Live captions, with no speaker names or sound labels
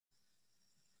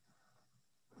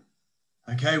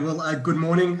Okay, well, good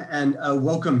morning and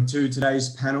welcome to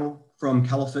today's panel, From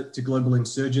Caliphate to Global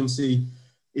Insurgency,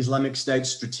 Islamic State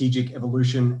Strategic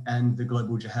Evolution and the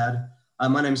Global Jihad.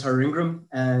 My name is Harry Ingram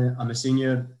and I'm a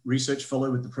senior research fellow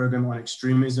with the program on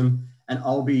extremism, and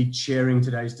I'll be chairing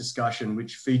today's discussion,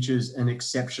 which features an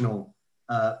exceptional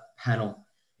panel.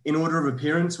 In order of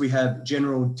appearance, we have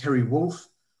General Terry Wolfe,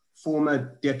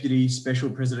 former Deputy Special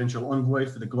Presidential Envoy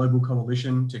for the Global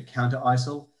Coalition to Counter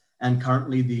ISIL, and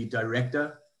currently the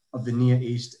Director of the Near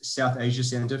East South Asia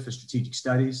Center for Strategic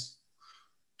Studies.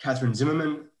 Catherine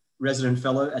Zimmerman, Resident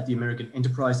Fellow at the American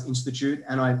Enterprise Institute,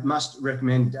 and I must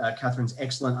recommend Catherine's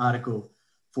excellent article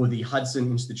for the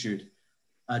Hudson Institute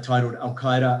titled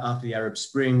Al-Qaeda After the Arab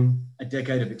Spring, A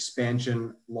Decade of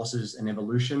Expansion, Losses and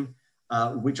Evolution,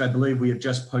 which I believe we have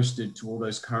just posted to all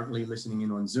those currently listening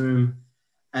in on Zoom,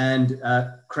 and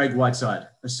Craig Whiteside,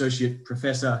 Associate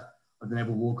Professor of the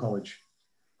Naval War College.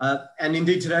 And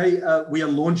indeed today, we are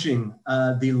launching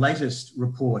the latest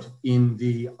report in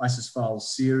the ISIS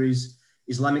Files series,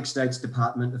 Islamic State's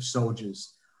Department of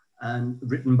Soldiers, and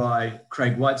written by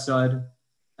Craig Whiteside,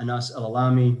 Anas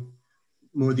Al-Alami,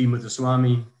 Murdi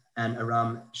Muthuswami, and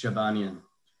Aram Shabanian.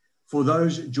 For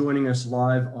those joining us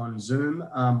live on Zoom,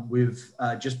 we've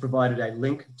just provided a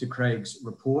link to Craig's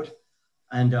report.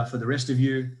 And for the rest of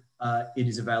you, it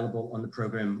is available on the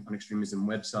Program on Extremism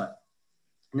website.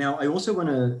 Now, I also want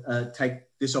to take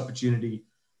this opportunity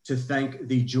to thank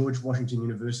the George Washington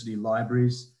University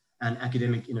Libraries and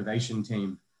Academic Innovation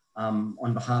Team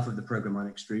on behalf of the Program on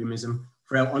Extremism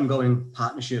for our ongoing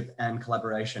partnership and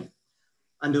collaboration.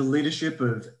 Under the leadership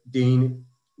of Dean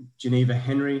Geneva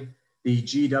Henry, the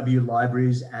GW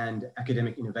Libraries and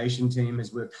Academic Innovation Team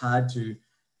has worked hard to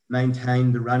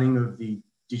maintain the running of the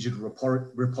digital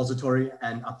repository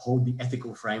and uphold the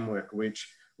ethical framework which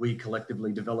we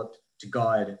collectively developed to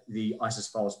guide the ISIS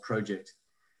Files project.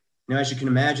 Now, as you can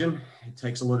imagine, it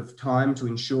takes a lot of time to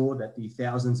ensure that the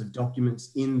thousands of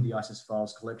documents in the ISIS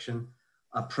Files collection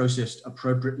are processed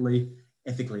appropriately,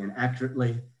 ethically and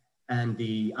accurately, and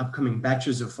the upcoming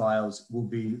batches of files will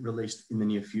be released in the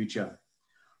near future.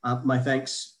 My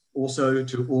thanks also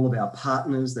to all of our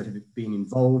partners that have been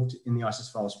involved in the ISIS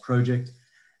Files project,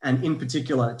 and in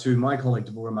particular to my colleague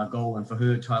Deborah Margolan for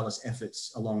her tireless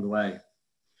efforts along the way.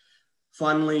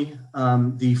 Finally,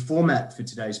 the format for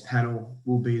today's panel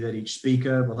will be that each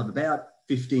speaker will have about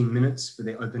 15 minutes for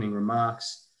their opening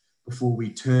remarks before we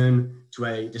turn to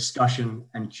a discussion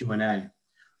and Q&A.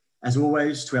 As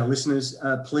always, to our listeners,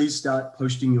 please start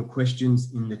posting your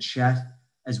questions in the chat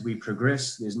as we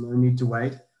progress. There's no need to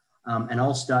wait, and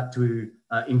I'll start to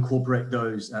incorporate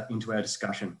those into our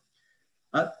discussion.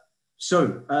 To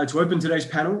open today's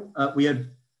panel, we have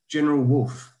General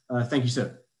Wolfe. Thank you,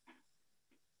 sir.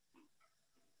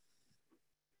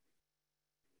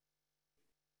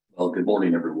 Well, good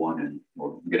morning, everyone, and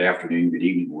good afternoon, good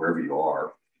evening, wherever you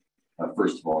are.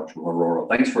 First of all, to Aurora,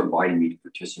 thanks for inviting me to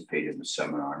participate in the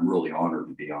seminar. I'm really honored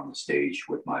to be on the stage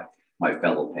with my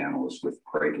fellow panelists, with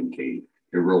Craig and Kate.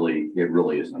 It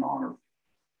really is an honor.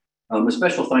 A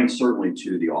special thanks certainly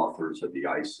to the authors of the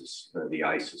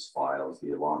ISIS Files,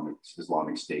 the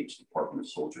Islamic State's Department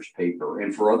of Soldiers paper,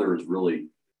 and for others really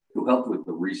who helped with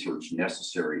the research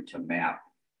necessary to map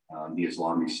the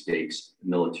Islamic State's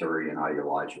military and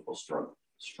ideological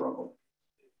struggle,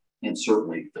 and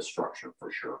certainly the structure for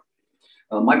sure.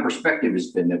 My perspective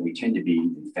has been that we tend to be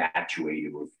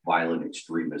infatuated with violent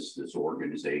extremists as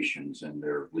organizations and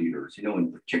their leaders. You know, in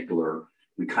particular,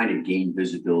 we kind of gain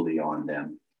visibility on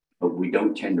them, but we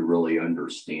don't tend to really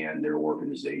understand their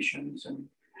organizations and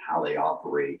how they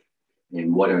operate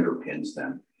and what underpins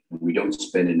them. And we don't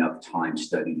spend enough time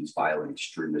studying these violent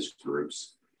extremist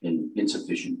groups in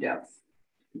insufficient depth.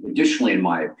 Additionally, in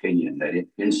my opinion, that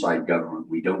inside government,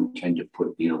 we don't tend to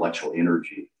put the intellectual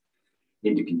energy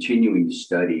into continuing to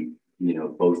study,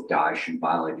 both Daesh and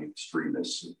violent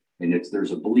extremists. And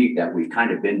there's a belief that we've kind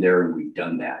of been there and we've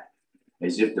done that,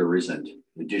 as if there isn't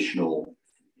additional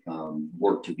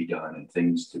work to be done and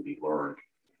things to be learned.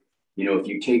 If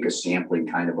you take a sampling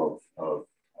kind of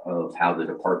how the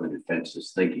Department of Defense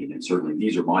is thinking, and certainly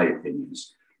these are my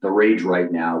opinions, the rage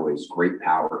right now is great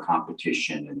power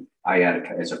competition, and I add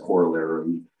as a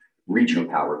corollary, regional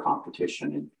power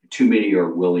competition, and too many are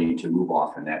willing to move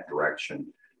off in that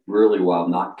direction, really while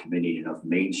not committing enough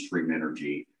mainstream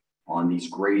energy on these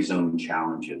gray zone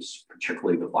challenges,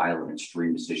 particularly the violent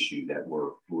extremist issue that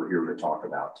we're here to talk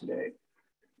about today.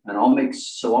 And I'll make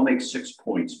 6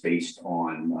 points based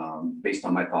on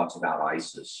my thoughts about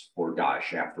ISIS or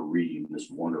Daesh after reading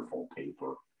this wonderful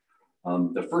paper.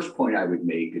 The first point I would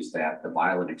make is that the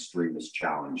violent extremist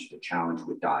challenge, the challenge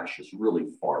with Daesh, is really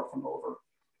far from over.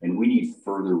 And we need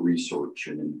further research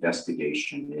and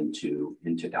investigation into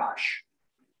Daesh.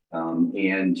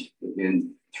 And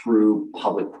through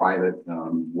public-private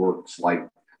works like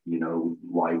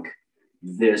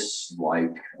this,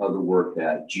 like other work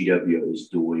that GW is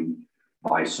doing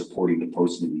by supporting the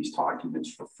posting of these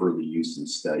documents for further use and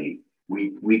study,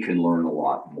 we can learn a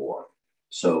lot more.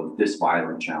 So this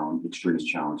violent challenge, extremist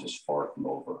challenge, is far from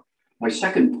over. My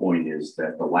second point is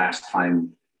that the last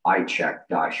time I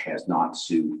checked, Daesh has not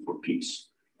sued for peace.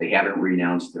 They haven't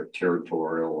renounced their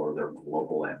territorial or their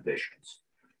global ambitions.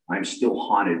 I'm still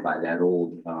haunted by that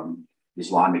old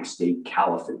Islamic State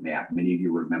Caliphate map. Many of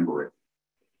you remember it,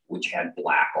 which had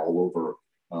black all over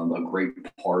a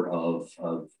great part of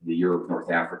the Europe,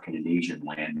 North African, and Asian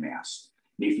landmass.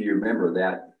 And if you remember,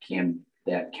 that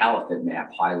Caliphate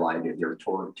map highlighted their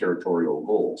territorial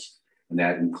goals, and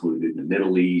that included the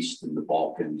Middle East and the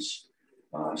Balkans,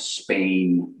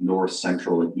 Spain, North,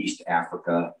 Central, and East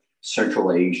Africa,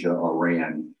 Central Asia,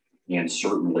 Iran, and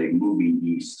certainly moving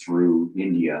east through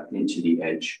India into the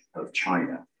edge of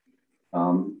China.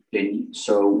 And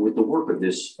so with the work of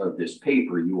this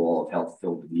paper, you all have helped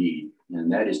fill the need,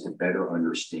 and that is to better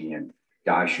understand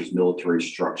Daesh's military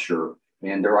structure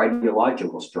and their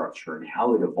ideological structure and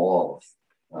how it evolved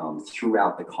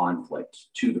throughout the conflict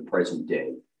to the present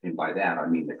day. And by that, I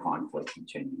mean the conflict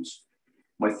continues.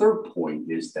 My third point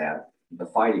is that the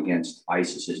fight against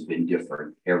ISIS has been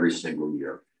different every single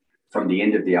year. From the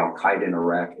end of the Al-Qaeda in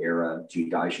Iraq era to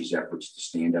Daesh's efforts to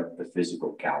stand up the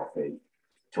physical caliphate,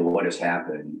 to what has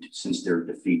happened since their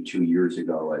defeat 2 years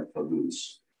ago at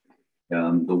Baghouz.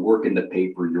 The work in the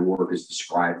paper, your work has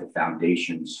described the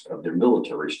foundations of their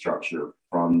military structure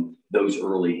from those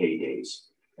early heydays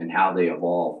and how they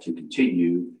evolved to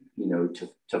continue,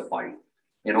 to fight,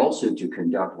 and also to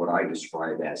conduct what I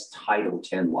describe as Title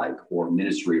X-like or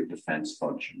Ministry of Defense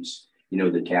functions.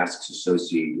 The tasks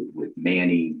associated with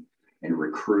manning and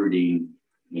recruiting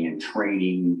and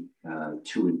training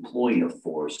to employing a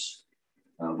force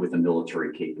with a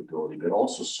military capability, but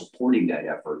also supporting that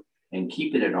effort and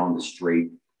keeping it on the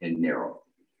straight and narrow.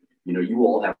 You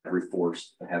all have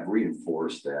reinforced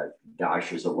that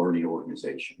Daesh is a learning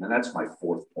organization. And that's my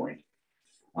fourth point.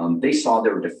 They saw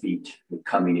their defeat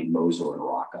coming in Mosul and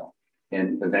Raqqa,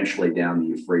 and eventually down the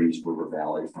Euphrates River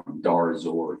Valley from Dar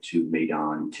ez-Zor to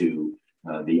Maidan to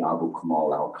the Abu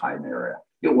Kamal al-Qaim area.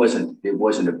 It wasn't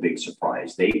a big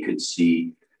surprise. They could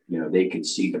see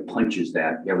the punches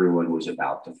that everyone was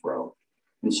about to throw.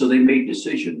 And so they made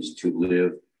decisions to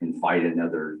live and fight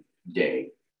another day.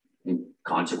 And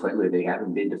consequently, they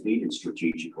haven't been defeated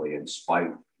strategically in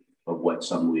spite of what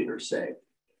some leaders say.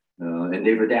 And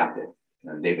they've adapted.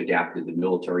 They've adapted the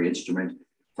military instrument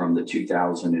from the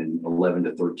 2011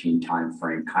 to 13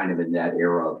 timeframe, kind of in that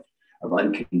era of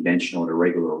unconventional and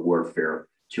irregular warfare,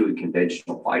 to a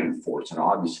conventional fighting force. And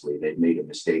obviously, they've made a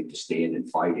mistake to stand and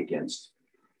fight against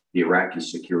the Iraqi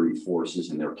security forces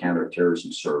and their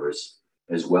counterterrorism service,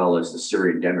 as well as the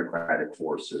Syrian Democratic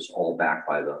Forces, all backed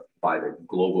by the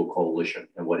global coalition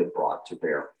and what it brought to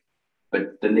bear.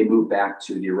 But then they moved back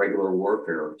to the irregular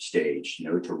warfare stage,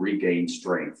 to regain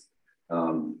strength.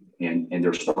 And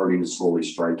they're starting to slowly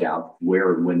strike out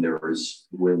where and when there is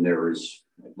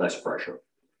less pressure.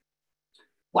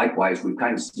 Likewise, we've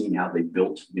kind of seen how they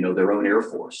built, their own Air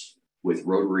Force with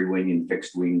rotary wing and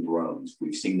fixed wing drones.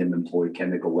 We've seen them employ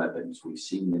chemical weapons. We've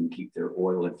seen them keep their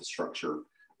oil infrastructure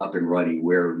up and running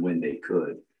where and when they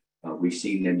could. We've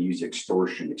seen them use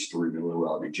extortion extremely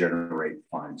well to generate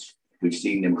funds. We've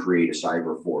seen them create a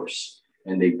cyber force,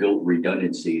 and they built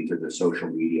redundancy into the social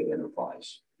media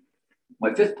enterprise.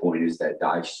 My fifth point is that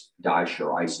Daesh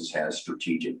or ISIS has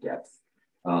strategic depth.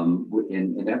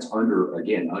 And that's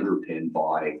underpinned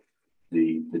by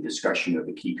the discussion of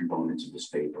the key components of this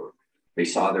paper. They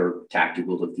saw their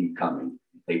tactical defeat coming.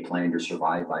 They planned to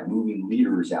survive by moving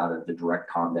leaders out of the direct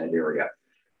combat area,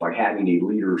 by having a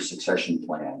leader succession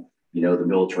plan. The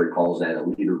military calls that a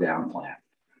leader down plan.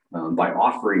 By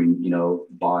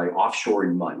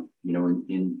offshoring money,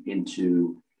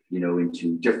 into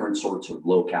different sorts of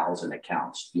locales and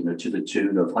accounts, to the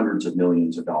tune of hundreds of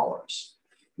millions of dollars.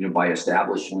 By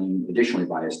establishing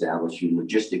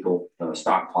logistical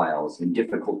stockpiles in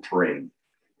difficult terrain,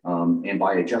 and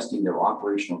by adjusting their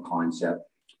operational concept,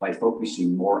 by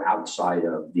focusing more outside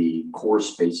of the core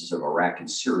spaces of Iraq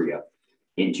and Syria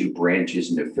into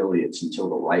branches and affiliates until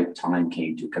the right time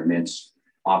came to commence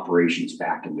operations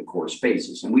back in the core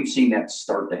spaces. And we've seen that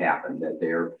start to happen, that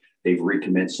they've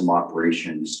recommenced some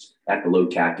operations at the low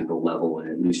tactical level in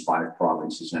at least 5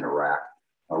 provinces in Iraq,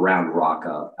 around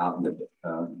Raqqa, out in the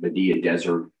Badia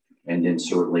Desert, and then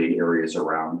certainly in areas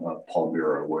around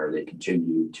Palmyra, where they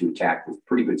continue to attack with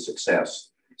pretty good success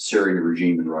Syrian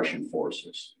regime and Russian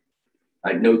forces.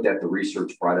 I'd note that the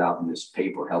research brought out in this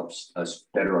paper helps us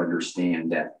better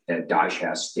understand that Daesh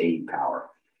has staying power,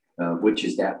 which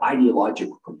is that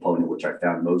ideological component, which I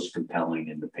found most compelling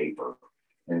in the paper.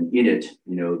 And in it,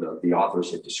 the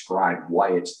authors have described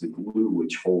why it's the glue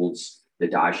which holds the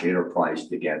Daesh enterprise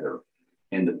together,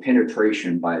 and the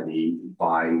penetration by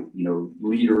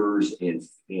leaders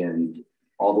and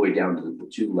all the way down to the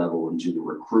platoon level into the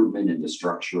recruitment and the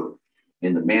structure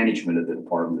and the management of the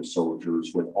Department of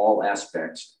Soldiers, with all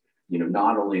aspects,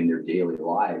 not only in their daily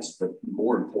lives, but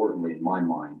more importantly, in my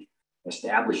mind,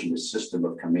 establishing a system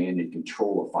of command and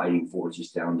control of fighting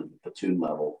forces down to the platoon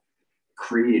level,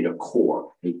 created a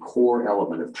core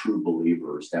element of true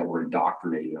believers that were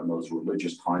indoctrinated on those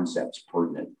religious concepts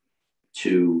pertinent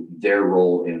to their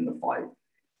role in the fight.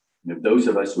 Those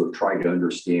of us who have tried to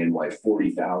understand why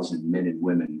 40,000 men and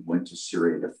women went to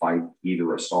Syria to fight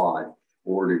either Assad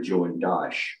or to join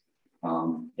Daesh,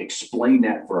 explain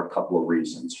that for a couple of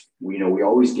reasons. We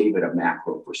always gave it a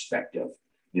macro perspective,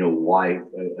 why,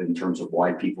 in terms of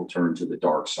why people turn to the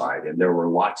dark side. And there were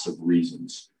lots of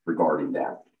reasons regarding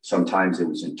that. Sometimes it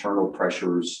was internal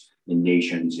pressures in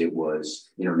nations, it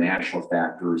was international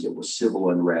factors, it was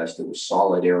civil unrest, it was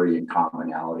solidarity and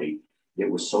commonality, it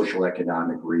was social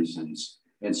economic reasons,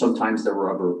 and sometimes there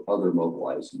were other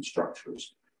mobilizing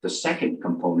structures. The second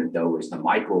component, though, is the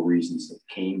micro reasons that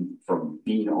came from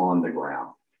being on the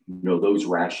ground. Those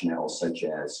rationales such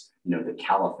as, the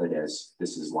Caliphate as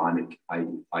this Islamic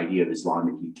idea of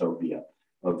Islamic utopia,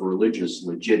 of religious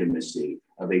legitimacy,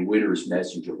 of a winner's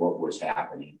message of what was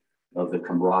happening, of the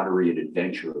camaraderie and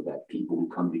adventure that people who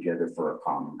come together for a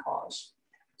common cause.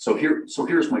 So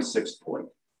here's my sixth point.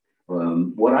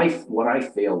 What I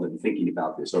failed in thinking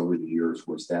about this over the years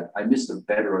was that I missed a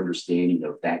better understanding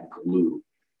of that glue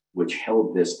which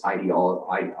held this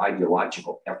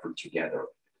ideological effort together.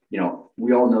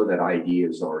 We all know that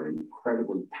ideas are an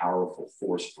incredibly powerful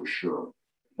force for sure,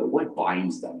 but what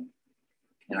binds them?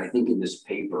 And I think in this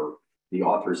paper, the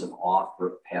authors have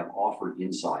offered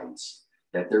insights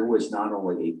that there was not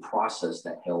only a process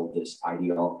that held this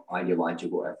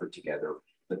ideological effort together,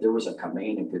 but there was a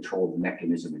command and control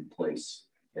mechanism in place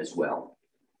as well.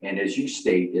 And as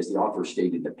the author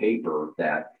stated in the paper,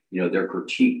 that their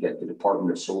critique that the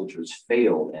Department of Soldiers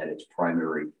failed at its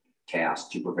primary task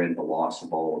to prevent the loss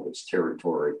of all of its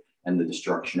territory and the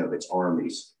destruction of its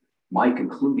armies. My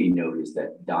concluding note is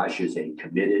that Daesh is a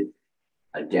committed,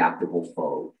 adaptable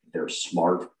foe. They're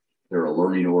smart, they're a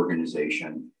learning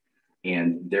organization,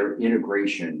 and their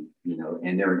integration,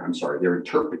 their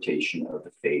interpretation of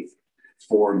the faith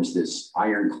forms this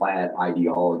ironclad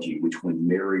ideology, which when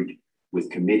married with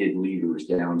committed leaders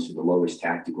down to the lowest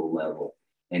tactical level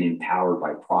and empowered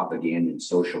by propaganda and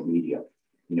social media,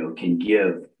 can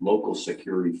give local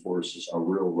security forces a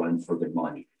real run for their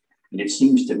money. And it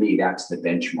seems to me that's the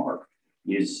benchmark,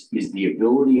 is the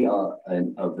ability of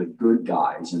the good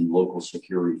guys in local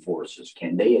security forces.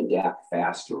 Can they adapt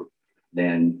faster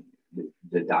than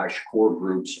the Daesh core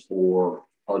groups or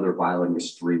other violent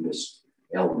extremist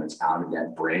elements out of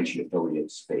that branch and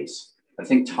affiliate space? I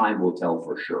think time will tell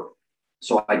for sure.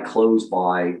 So I close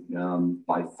by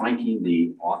thanking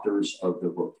the authors of the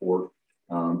report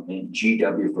and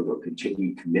GW for their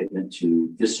continued commitment to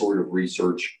this sort of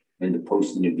research and the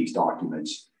posting of these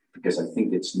documents, because I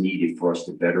think it's needed for us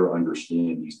to better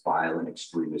understand these violent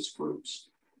extremist groups.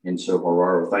 And so,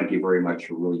 Aurora, thank you very much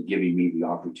for really giving me the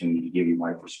opportunity to give you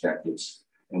my perspectives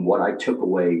and what I took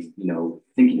away,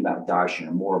 thinking about Daesh in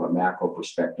a more of a macro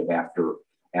perspective after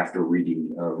reading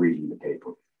the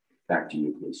paper. Back to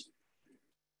you, please.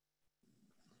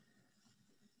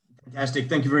 Fantastic.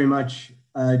 Thank you very much,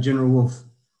 General Wolf.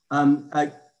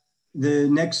 The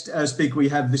next speaker we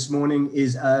have this morning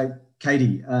is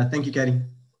Katie. Thank you, Katie.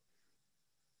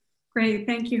 Great.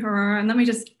 Thank you, Aurora. And let me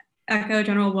just echo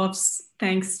General Wolf's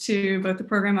thanks to both the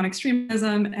Program on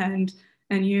Extremism and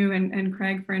you and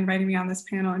Craig for inviting me on this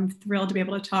panel. I'm thrilled to be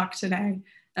able to talk today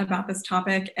about this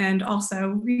topic, and also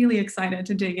really excited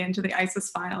to dig into the ISIS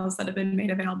files that have been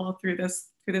made available through this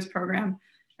program.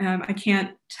 I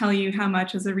can't tell you how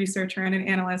much as a researcher and an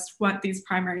analyst what these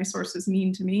primary sources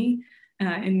mean to me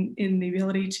in the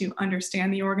ability to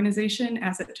understand the organization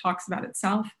as it talks about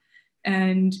itself.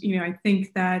 And I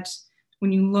think that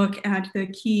when you look at the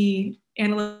key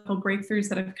analytical breakthroughs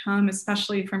that have come,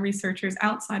 especially from researchers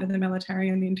outside of the military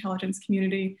and the intelligence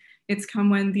community, it's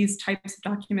come when these types of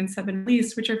documents have been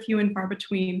released, which are few and far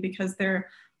between, because they're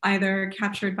either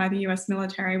captured by the US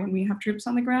military when we have troops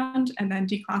on the ground and then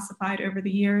declassified over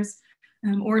the years,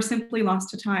 or simply lost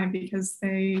to time because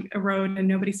they erode and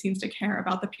nobody seems to care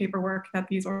about the paperwork that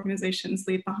these organizations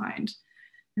leave behind.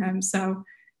 So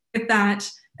with that,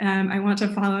 I want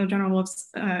to follow General Wolf's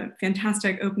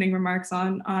fantastic opening remarks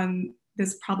on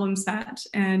this problem set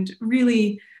and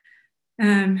really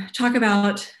talk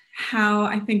about how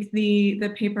I think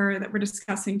the paper that we're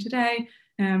discussing today,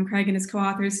 Craig and his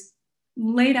co-authors,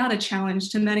 laid out a challenge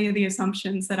to many of the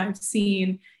assumptions that I've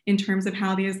seen in terms of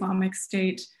how the Islamic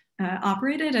State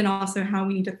operated and also how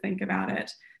we need to think about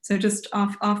it. So just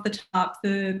off the top,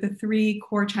 the three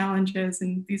core challenges,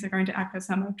 and these are going to echo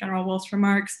some of General Wolf's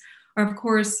remarks, are of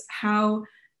course how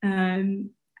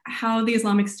the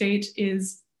Islamic State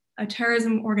is a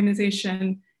terrorism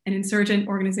organization, an insurgent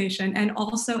organization, and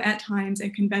also at times a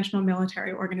conventional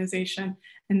military organization.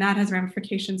 And that has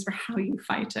ramifications for how you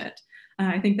fight it.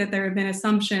 I think that there have been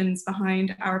assumptions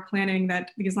behind our planning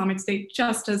that the Islamic State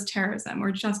just does terrorism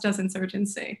or just does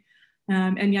insurgency.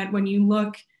 And yet when you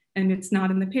look, and it's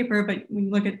not in the paper, but when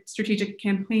you look at strategic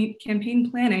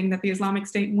campaign planning that the Islamic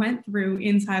State went through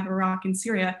inside Iraq and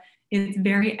Syria, it's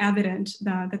very evident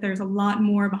that there's a lot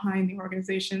more behind the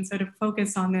organization. So to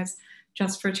focus on this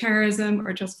just for terrorism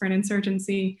or just for an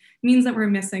insurgency means that we're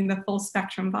missing the full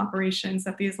spectrum of operations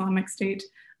that the Islamic State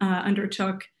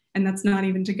undertook. And that's not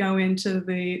even to go into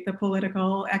the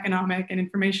political, economic, and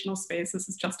informational space. This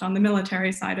is just on the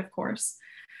military side, of course.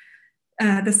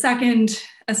 The second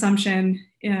assumption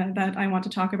that I want to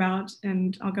talk about,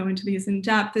 and I'll go into these in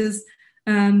depth, is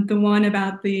the one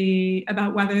about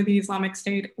whether the Islamic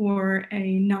State or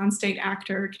a non-state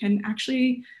actor can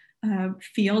actually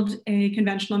field a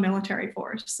conventional military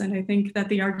force. And I think that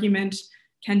the argument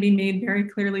can be made very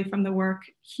clearly from the work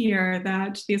here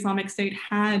that the Islamic State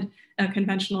had a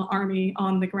conventional army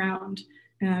on the ground.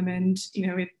 And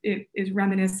it is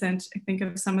reminiscent, I think,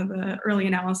 of some of the early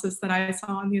analysis that I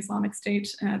saw on the Islamic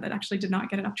State that actually did not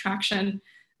get enough traction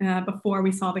before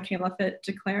we saw the Caliphate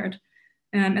declared.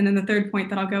 And then the third point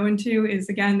that I'll go into is,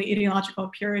 again, the ideological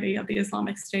purity of the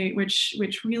Islamic State, which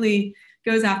really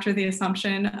goes after the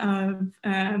assumption of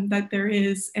that there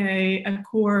is a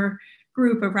core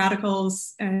group of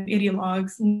radicals and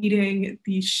ideologues leading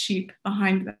these sheep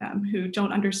behind them who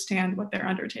don't understand what they're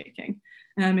undertaking.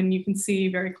 And you can see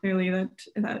very clearly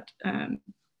that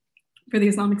for the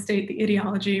Islamic State, the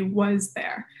ideology was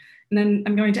there. And then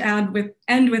I'm going to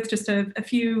end with just a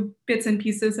few bits and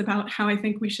pieces about how I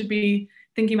think we should be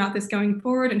thinking about this going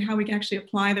forward and how we can actually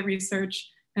apply the research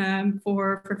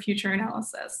for future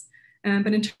analysis.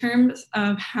 But in terms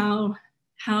of how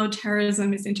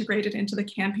terrorism is integrated into the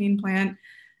campaign plan,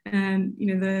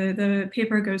 the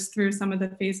paper goes through some of the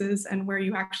phases and where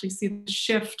you actually see the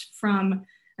shift from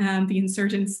the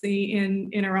insurgency in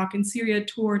Iraq and Syria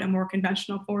toward a more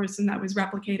conventional force, and that was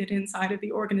replicated inside of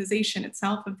the organization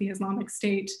itself of the Islamic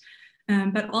State.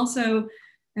 But also,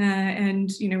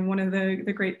 one of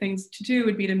the great things to do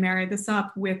would be to marry this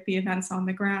up with the events on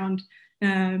the ground.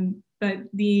 But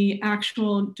the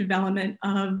actual development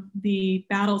of the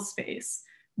battle space,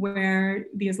 where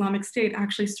the Islamic State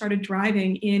actually started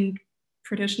driving in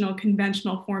traditional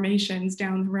conventional formations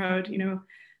down the road.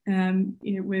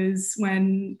 It was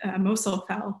when Mosul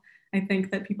fell, I think,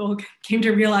 that people came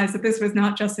to realize that this was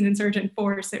not just an insurgent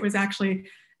force. It was actually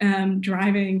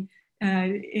driving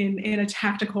in a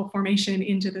tactical formation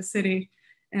into the city.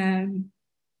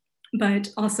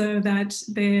 But also that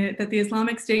the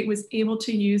Islamic State was able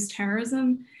to use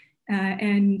terrorism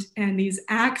and these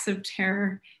acts of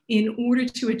terror in order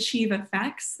to achieve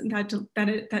effects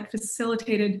that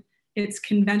facilitated its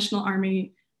conventional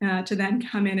army to then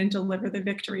come in and deliver the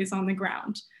victories on the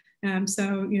ground.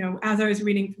 So, as I was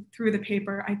reading through the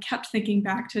paper, I kept thinking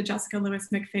back to Jessica Lewis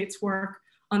McFate's work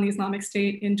on the Islamic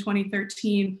State in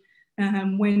 2013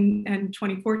 and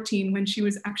 2014, when she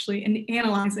was actually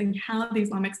analyzing how the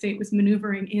Islamic State was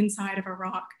maneuvering inside of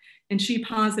Iraq. And she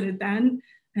posited then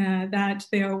that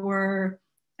there were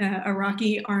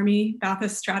Iraqi army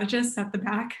Ba'athist strategists at the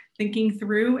back thinking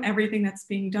through everything that's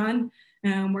being done,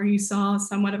 where you saw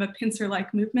somewhat of a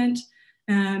pincer-like movement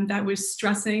that was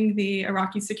stressing the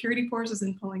Iraqi security forces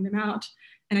and pulling them out.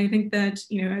 And I think that,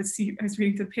 as I was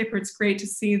reading through the paper, it's great to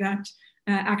see that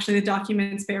actually the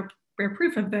documents bear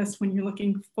proof of this when you're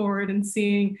looking forward and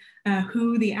seeing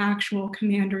who the actual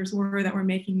commanders were that were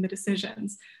making the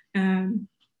decisions.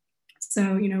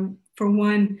 So, for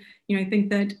one, I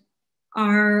think that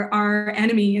our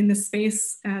enemy in this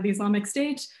space, the Islamic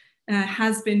State,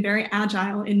 has been very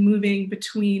agile in moving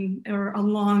between or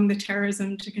along the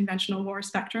terrorism to conventional war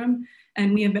spectrum.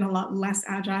 And we have been a lot less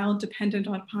agile, dependent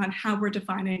upon how we're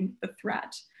defining the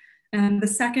threat. And the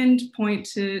second point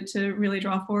to really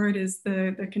draw forward is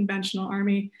the conventional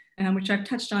army, which I've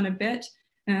touched on a bit,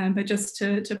 but just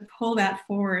to pull that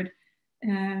forward,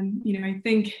 I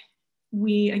think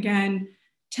we, again,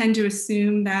 tend to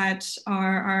assume that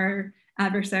our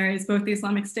adversaries, both the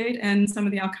Islamic State and some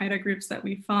of the Al-Qaeda groups that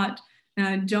we fought,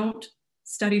 don't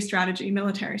study strategy,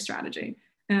 military strategy,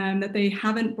 that they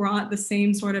haven't brought the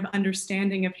same sort of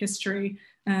understanding of history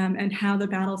and how the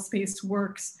battle space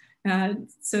works,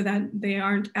 so that they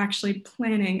aren't actually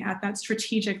planning at that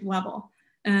strategic level.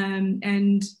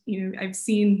 And I've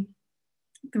seen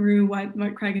through what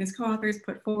Craig and his co-authors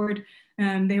put forward,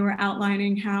 they were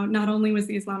outlining how not only was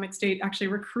the Islamic State actually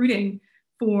recruiting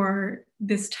for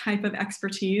this type of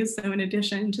expertise, so in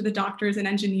addition to the doctors and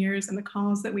engineers and the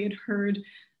calls that we had heard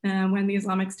when the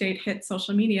Islamic State hit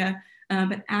social media,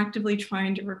 but actively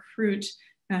trying to recruit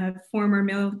former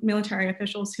military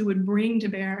officials who would bring to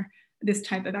bear this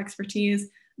type of expertise,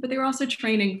 but they were also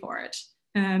training for it.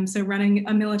 So running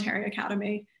a military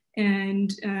academy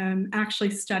and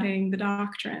actually studying the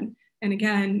doctrine. And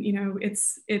again,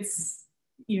 it's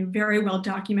very well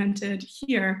documented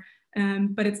here,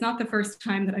 but it's not the first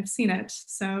time that I've seen it.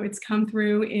 So it's come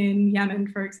through in Yemen,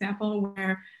 for example,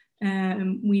 where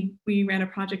we ran a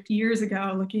project years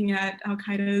ago looking at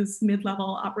Al-Qaeda's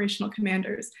mid-level operational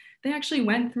commanders. They actually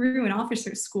went through an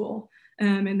officer's school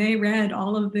and they read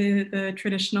all of the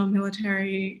traditional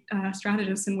military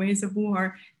strategists and ways of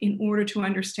war in order to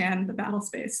understand the battle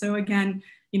space. So again,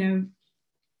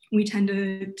 we tend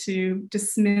to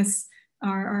dismiss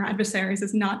our adversaries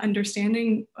as not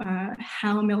understanding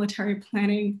how military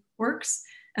planning works.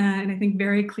 And I think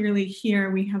very clearly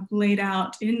here we have laid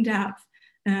out in depth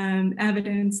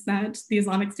evidence that the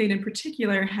Islamic State in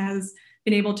particular has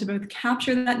been able to both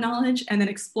capture that knowledge and then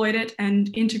exploit it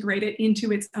and integrate it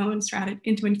into its own strategy,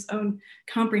 into its own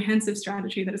comprehensive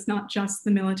strategy that is not just the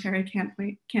military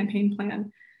campaign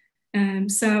plan.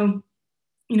 So,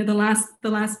 the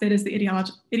last bit is the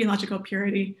ideological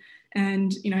purity.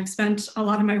 And, I've spent a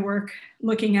lot of my work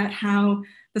looking at how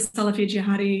the Salafi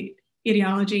jihadi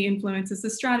ideology influences the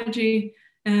strategy.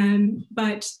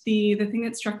 But the thing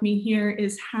that struck me here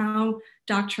is how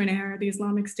doctrinaire the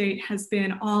Islamic State has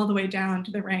been all the way down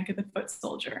to the rank of the foot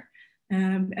soldier.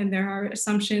 And there are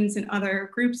assumptions in other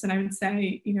groups, and I would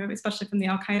say, especially from the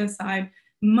Al-Qaeda side,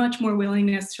 much more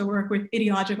willingness to work with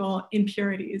ideological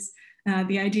impurities.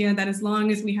 The idea that as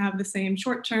long as we have the same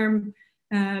short-term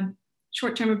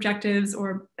objectives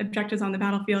or objectives on the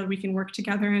battlefield, we can work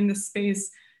together in this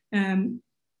space.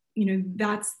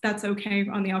 That's okay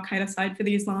on the Al-Qaeda side. For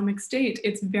the Islamic State,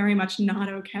 it's very much not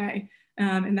okay.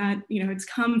 And that, it's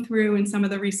come through in some of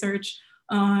the research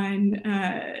on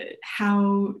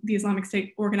how the Islamic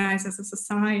State organized as a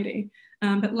society,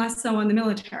 but less so on the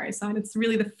military side. It's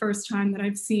really the first time that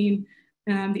I've seen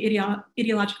the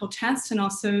ideological test and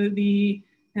also the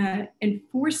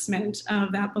enforcement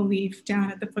of that belief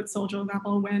down at the foot soldier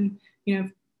level when,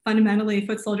 fundamentally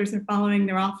foot soldiers are following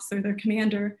their officer, their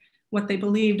commander. What they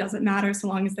believe doesn't matter so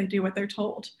long as they do what they're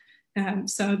told.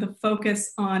 So the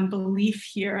focus on belief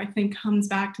here, I think, comes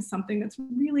back to something that's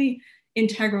really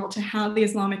integral to how the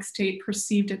Islamic State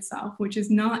perceived itself, which is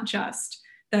not just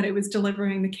that it was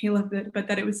delivering the Caliphate, but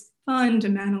that it was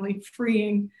fundamentally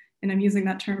freeing, and I'm using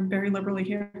that term very liberally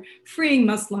here, freeing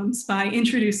Muslims by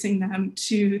introducing them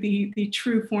to the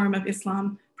true form of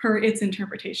Islam per its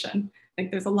interpretation. I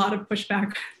think there's a lot of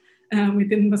pushback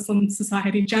within Muslim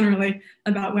society generally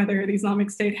about whether the Islamic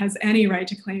State has any right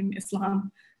to claim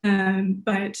Islam.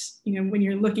 But when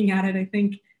you're looking at it, I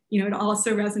think it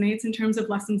also resonates in terms of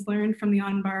lessons learned from the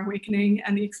Anbar awakening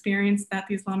and the experience that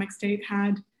the Islamic State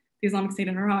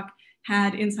in Iraq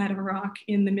had inside of Iraq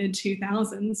in the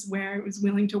mid-2000s, where it was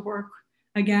willing to work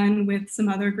again with some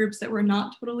other groups that were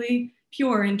not totally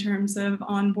pure in terms of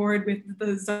on board with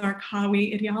the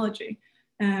Zarqawi ideology.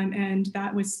 And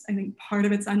that was, I think, part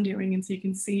of its undoing. And so you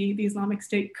can see the Islamic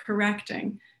State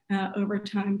correcting over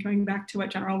time, going back to what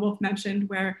General Wolf mentioned,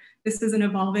 where this is an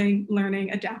evolving,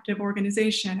 learning, adaptive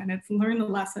organization, and it's learned the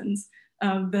lessons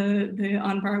of the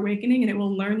Anbar awakening, and it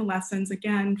will learn the lessons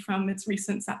again from its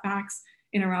recent setbacks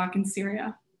in Iraq and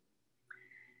Syria.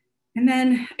 And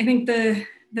then I think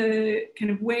the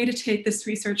kind of way to take this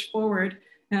research forward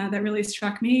that really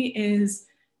struck me is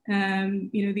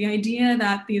the idea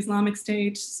that the Islamic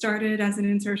State started as an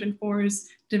insurgent force,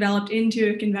 developed into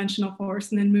a conventional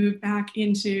force, and then moved back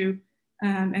into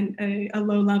a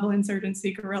low-level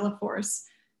insurgency guerrilla force.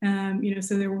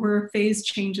 So there were phase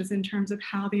changes in terms of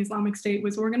how the Islamic State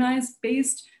was organized,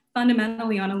 based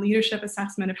fundamentally on a leadership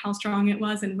assessment of how strong it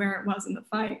was and where it was in the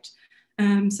fight.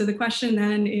 So the question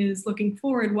then is, looking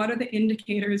forward, what are the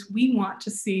indicators we want to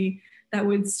see that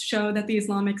would show that the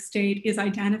Islamic State is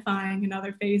identifying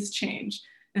another phase change?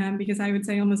 Because I would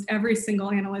say almost every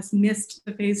single analyst missed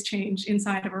the phase change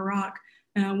inside of Iraq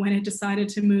when it decided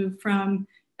to move from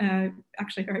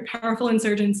actually very powerful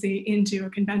insurgency into a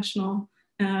conventional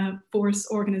force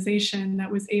organization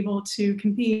that was able to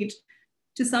compete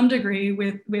to some degree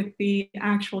with the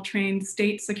actual trained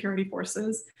state security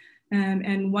forces.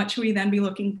 And what should we then be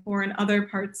looking for in other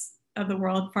parts of the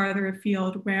world farther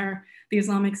afield where the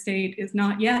Islamic State is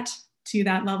not yet to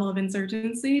that level of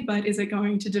insurgency, but is it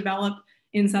going to develop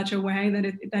in such a way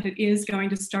that it is going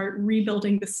to start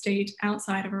rebuilding the state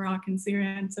outside of Iraq and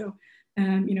Syria? And so,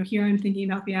 here I'm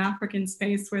thinking about the African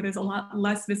space where there's a lot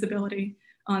less visibility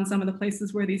on some of the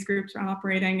places where these groups are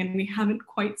operating, and we haven't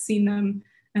quite seen them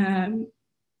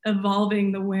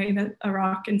evolving the way that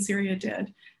Iraq and Syria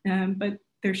did. But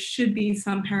there should be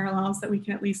some parallels that we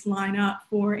can at least line up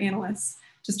for analysts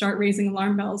to start raising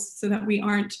alarm bells so that we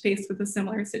aren't faced with a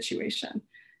similar situation.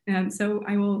 So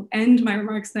I will end my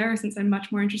remarks there, since I'm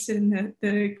much more interested in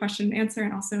the question and answer,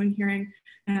 and also in hearing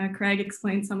Craig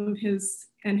explain some of his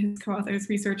and his co-authors'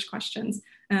 research questions.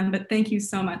 But thank you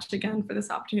so much again for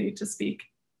this opportunity to speak.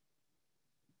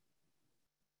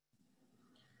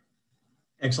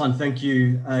 Excellent, thank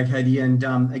you, Katie. And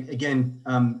again,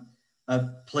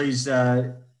 please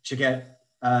check out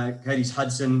Katie's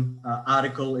Hudson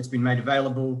article. It's been made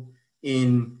available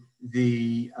in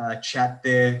the chat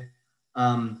there.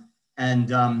 And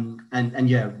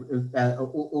yeah,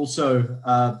 also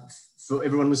for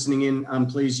everyone listening in,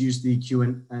 please use the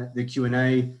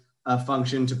Q&A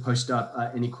function to post up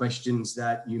any questions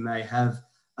that you may have.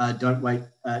 Don't wait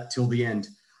till the end.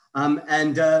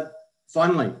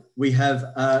 Finally, we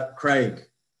have Craig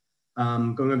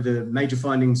going over the major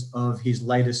findings of his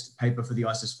latest paper for the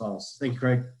ISIS files. Thank you,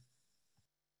 Craig.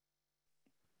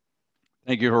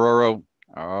 Thank you, Haroro.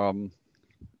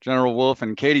 General Wolf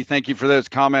and Katie, thank you for those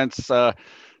comments.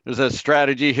 There's a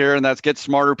strategy here, and that's get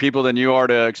smarter people than you are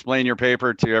to explain your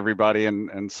paper to everybody.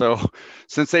 And so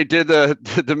since they did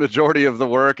the majority of the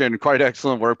work, and quite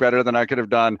excellent work, better than I could have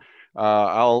done,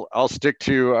 I'll stick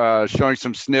to showing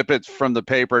some snippets from the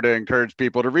paper to encourage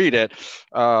people to read it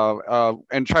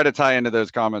and try to tie into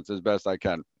those comments as best I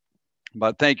can.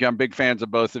 But thank you. I'm big fans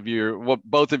of both of you, what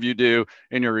both of you do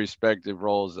in your respective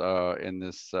roles in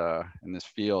this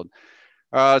field.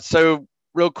 So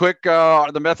real quick,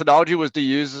 the methodology was to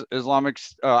use Islamic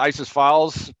ISIS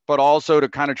files, but also to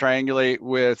kind of triangulate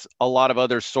with a lot of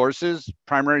other sources,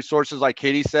 primary sources, like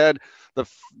Katie said.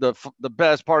 The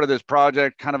best part of this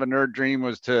project, kind of a nerd dream,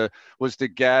 was to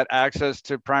get access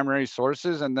to primary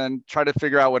sources and then try to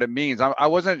figure out what it means. I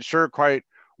wasn't sure quite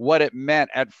what it meant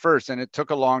at first, and it took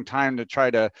a long time to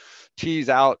try to tease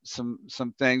out some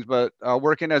things, but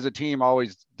working as a team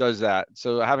always does that.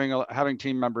 So having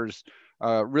team members,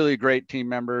 really great team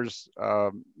members,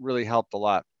 really helped a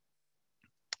lot.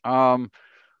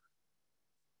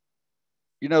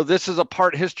 This is a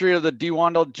part history of the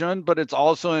Diwan al-Jund, but it's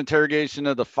also an interrogation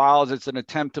of the files. It's an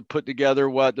attempt to put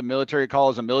together what the military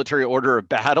calls a military order of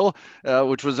battle,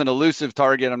 which was an elusive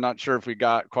target. I'm not sure if we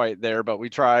got quite there, but we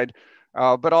tried.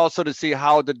 But also to see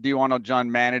how the Diwan al-Jund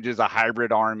manages a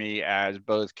hybrid army, as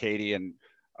both Katie and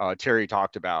Terry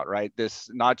talked about, right? This,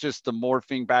 not just the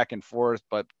morphing back and forth,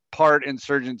 but part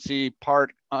insurgency,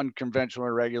 part unconventional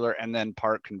irregular, and then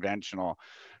part conventional,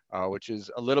 which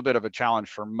is a little bit of a challenge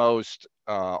for most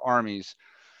armies.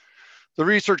 The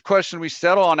research question we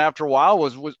settled on after a while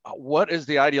was what is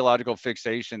the ideological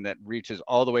fixation that reaches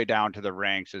all the way down to the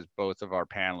ranks, as both of our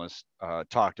panelists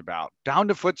talked about, down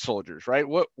to foot soldiers, right?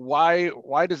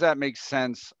 Why does that make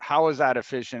sense? How is that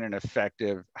efficient and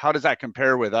effective? How does that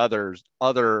compare with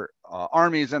other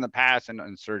armies in the past and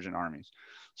insurgent armies?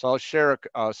 So I'll share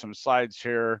some slides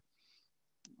here.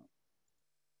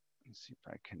 Let's see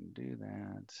if I can do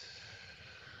that.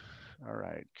 All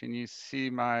right, can you see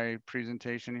my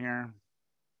presentation here?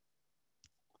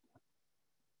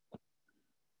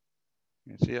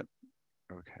 You see it?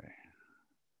 Okay.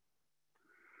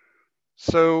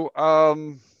 So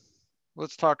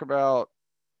let's talk about,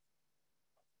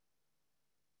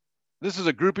 this is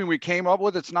a grouping we came up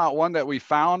with. It's not one that we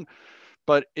found,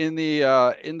 but in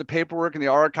the paperwork in the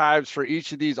archives for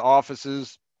each of these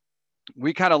offices,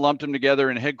 we kind of lumped them together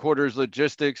in headquarters,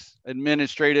 logistics,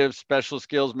 administrative, special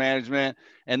skills management,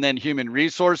 and then human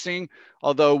resourcing.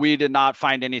 Although we did not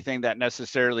find anything that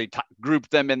necessarily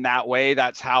grouped them in that way.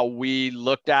 That's how we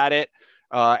looked at it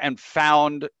and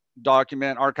found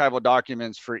archival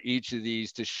documents for each of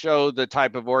these to show the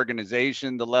type of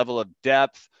organization, the level of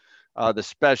depth, the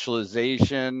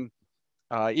specialization,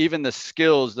 even the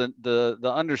skills, the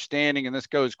understanding, and this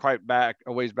goes quite a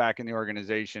ways back in the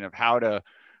organization, of how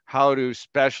to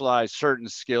specialize certain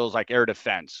skills like air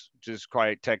defense, which is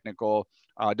quite technical,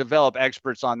 develop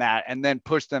experts on that, and then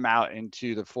push them out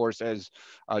into the force, as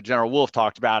General Wolf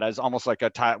talked about, as almost like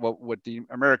what the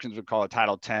Americans would call a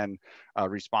Title 10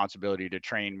 responsibility to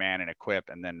train, man, and equip,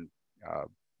 and then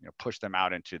push them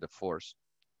out into the force.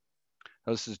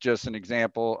 This is just an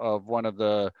example of one of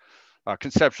the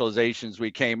conceptualizations we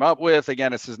came up with.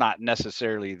 Again, this is not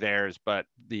necessarily theirs, but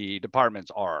the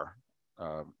departments are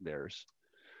theirs.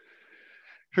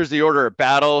 Here's the order of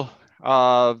battle.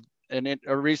 A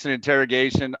recent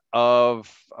interrogation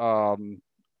of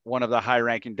one of the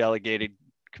high-ranking delegated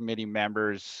committee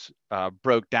members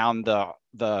broke down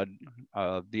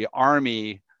the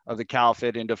army of the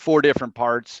Caliphate into 4 different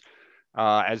parts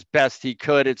as best he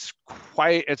could.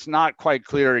 It's not quite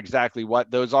clear exactly what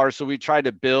those are, so we tried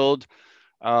to build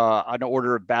an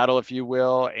order of battle, if you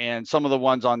will. And some of the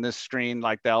ones on this screen,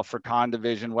 like the Al Furqan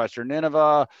division, Western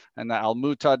Nineveh, and the Al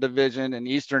Muta division in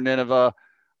Eastern Nineveh,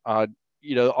 are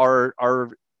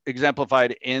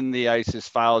exemplified in the ISIS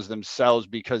files themselves,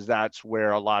 because that's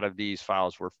where a lot of these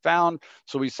files were found.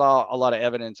 So we saw a lot of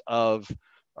evidence of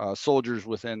soldiers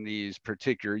within these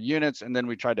particular units, and then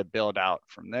we tried to build out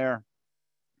from there.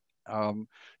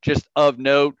 Just of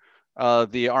note,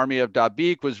 the Army of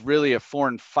Dabiq was really a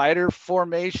foreign fighter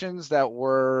formations that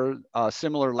were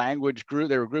similar language group.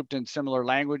 They were grouped in similar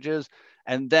languages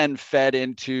and then fed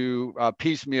into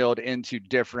piecemealed into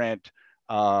different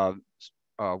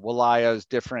wilayas,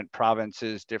 different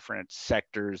provinces, different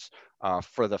sectors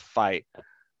for the fight.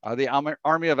 The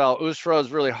Army of al-Usra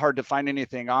is really hard to find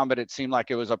anything on, but it seemed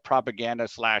like it was a propaganda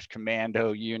 /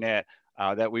 commando unit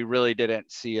that we really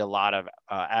didn't see a lot of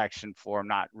action for. I'm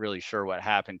not really sure what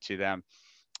happened to them.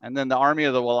 And then the Army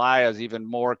of the Walaya is even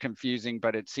more confusing,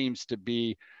 but it seems to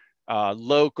be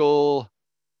local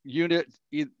units,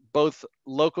 both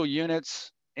local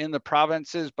units in the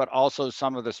provinces, but also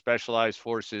some of the specialized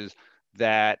forces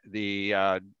that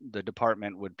the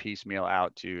department would piecemeal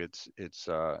out to its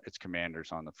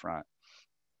commanders on the front.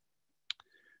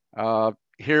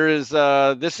 Here is,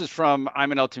 this is from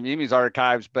Ayman al-Tamimi's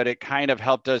archives, but it kind of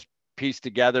helped us piece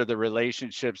together the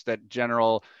relationships that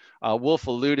General Wolf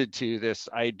alluded to, this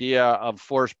idea of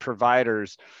force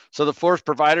providers. So the force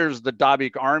providers, the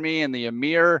Dabiq army and the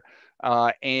emir,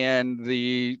 and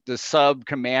the sub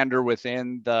commander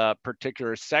within the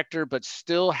particular sector, but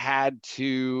still had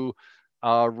to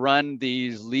run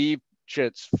these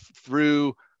leadsheets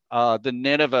through the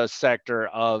Nineveh sector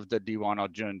of the Diwan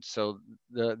al-Jund. So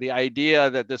the idea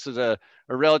that this is a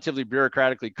relatively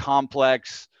bureaucratically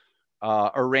complex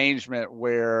arrangement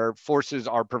where forces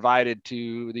are provided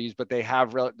to these, but they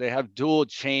have dual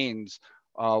chains,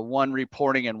 one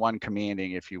reporting and one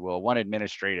commanding, if you will, one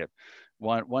administrative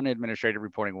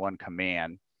reporting, one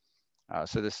command.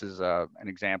 So this is an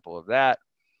example of that.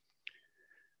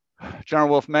 General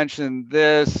Wolf mentioned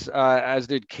this, as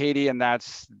did Katie, and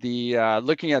that's the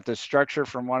looking at the structure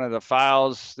from one of the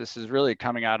files. This is really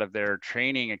coming out of their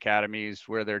training academies,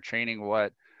 where they're training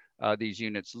what these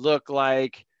units look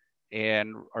like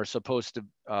and are supposed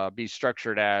to be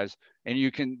structured as. And you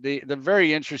can, the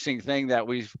very interesting thing that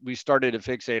we started to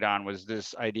fixate on was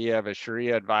this idea of a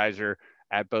Sharia advisor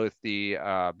at both the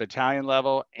battalion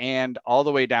level and all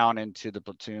the way down into the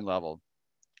platoon level,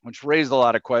 which raised a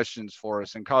lot of questions for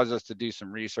us and caused us to do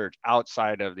some research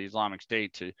outside of the Islamic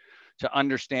State to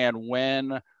understand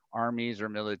when armies or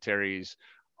militaries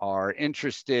are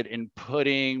interested in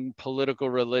putting political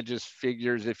religious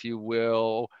figures, if you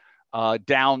will,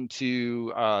 down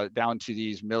to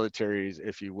these militaries,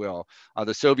 if you will.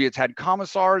 The Soviets had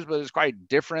commissars, but it's quite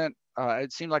different.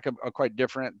 It seemed like a quite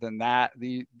different than that.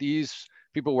 These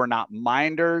people were not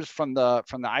minders from the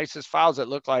ISIS files. It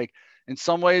looked like in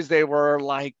some ways they were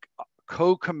like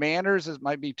co-commanders. This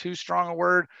might be too strong a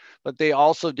word, but they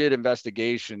also did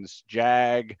investigations,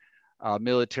 JAG,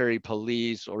 military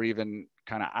police, or even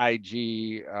kind of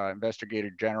IG,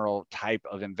 investigator general type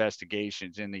of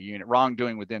investigations in the unit,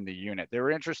 wrongdoing within the unit. They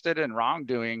were interested in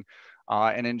wrongdoing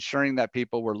and ensuring that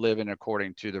people were living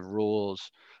according to the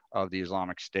rules of the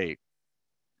Islamic State.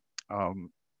 And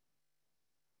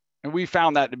we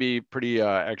found that to be pretty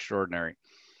extraordinary.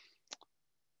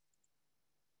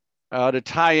 To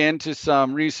tie into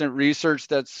some recent research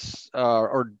that's,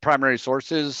 or primary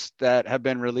sources that have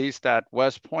been released at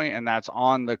West Point, and that's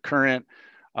on the current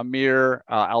Amir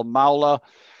al-Mawla.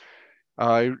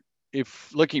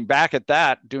 If looking back at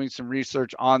that, doing some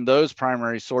research on those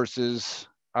primary sources,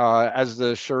 as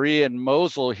the Sharia in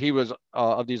Mosul, he was,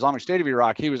 of the Islamic State of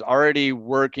Iraq, he was already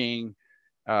working,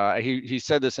 he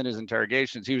said this in his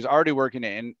interrogations, he was already working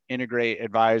to integrate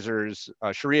advisors,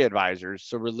 Sharia advisors,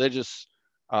 so religious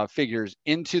figures,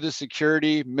 into the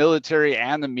security, military,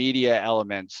 and the media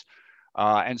elements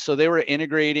And so they were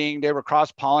integrating, they were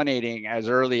cross-pollinating as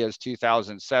early as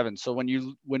 2007. So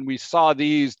when we saw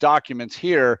these documents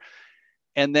here,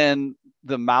 and then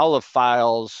the Mala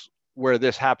files where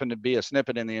this happened to be a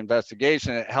snippet in the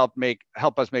investigation, it helped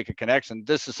us make a connection.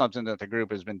 This is something that the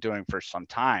group has been doing for some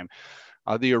time.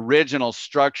 The original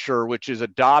structure, which is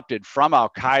adopted from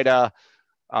Al-Qaeda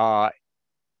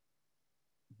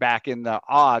back in the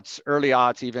early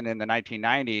aughts, even in the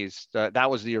 1990s, that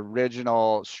was the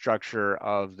original structure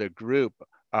of the group.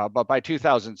 But by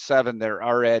 2007, they're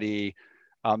already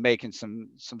making some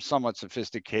somewhat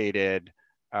sophisticated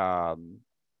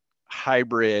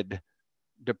hybrid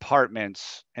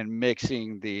departments and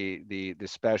mixing the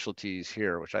specialties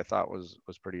here, which I thought was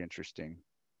pretty interesting.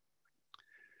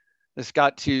 This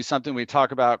got to something we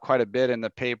talk about quite a bit in the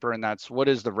paper, and that's what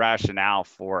is the rationale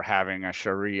for having a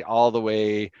Shari all the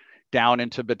way down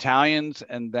into battalions,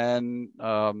 and then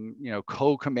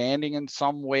co-commanding in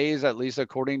some ways, at least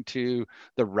according to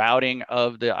the routing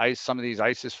of some of these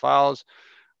ISIS files.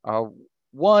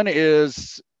 One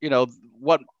is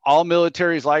what all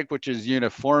militaries like, which is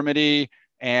uniformity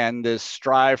and this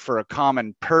strive for a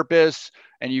common purpose,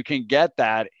 and you can get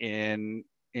that in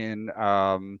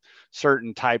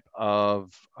certain type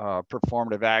of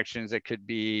performative actions. It could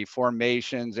be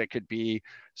formations, it could be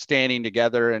standing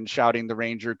together and shouting the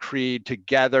Ranger Creed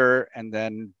together and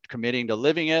then committing to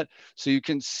living it. So you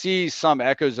can see some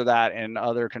echoes of that in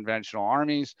other conventional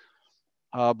armies.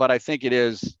 But I think it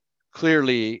is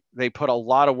clearly, they put a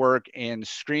lot of work in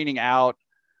screening out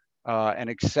and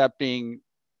accepting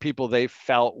people they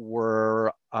felt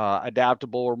were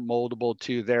adaptable or moldable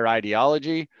to their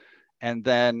ideology, and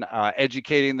then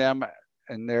educating them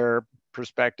in their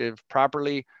perspective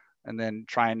properly, and then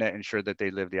trying to ensure that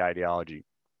they live the ideology.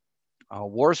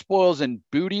 War spoils and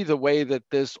booty, the way that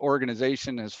this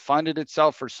organization has funded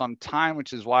itself for some time,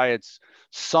 which is why it's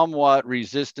somewhat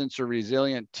resistant or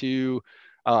resilient to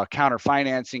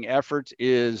counter-financing efforts,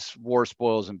 is war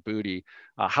spoils and booty.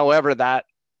 However, that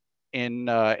in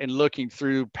looking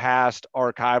through past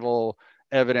archival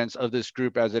evidence of this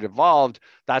group as it evolved,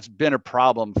 that's been a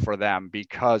problem for them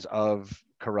because of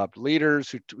corrupt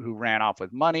leaders who ran off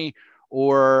with money,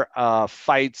 or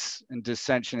fights and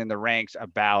dissension in the ranks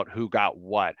about who got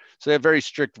what. So they have very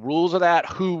strict rules of that.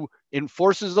 Who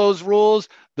enforces those rules?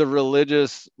 The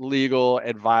religious legal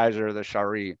advisor, the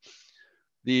Shari.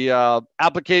 The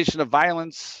application of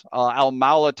violence,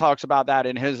 Al-Mawla talks about that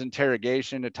in his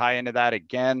interrogation. To tie into that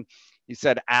again, he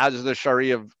said, as the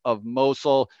Shari of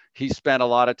Mosul, he spent a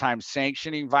lot of time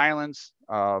sanctioning violence,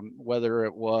 whether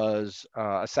it was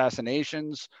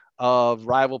assassinations of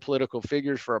rival political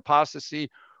figures for apostasy,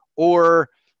 or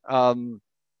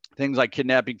things like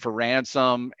kidnapping for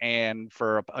ransom and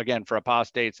for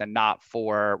apostates, and not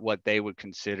for what they would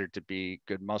consider to be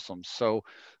good Muslims. So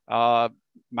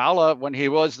Mawla, when he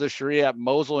was the Sharia at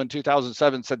Mosul in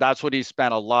 2007, said that's what he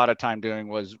spent a lot of time doing,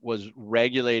 was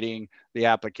regulating the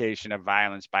application of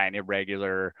violence by an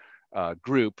irregular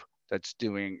group that's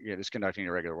conducting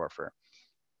irregular warfare.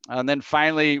 And then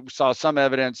finally, we saw some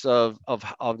evidence of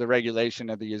the regulation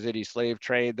of the Yazidi slave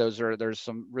trade. There's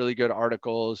some really good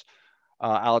articles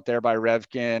out there by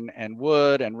Revkin and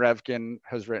Wood, and Revkin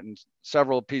has written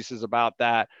several pieces about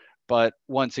that. But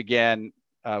once again,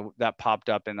 that popped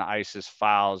up in the ISIS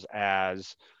files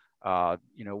as,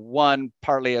 one,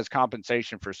 partly as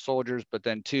compensation for soldiers, but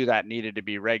then two, that needed to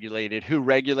be regulated. Who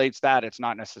regulates that? It's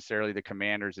not necessarily the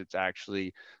commanders, it's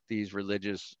actually these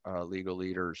religious legal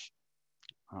leaders.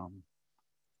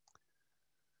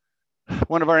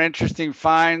 One of our interesting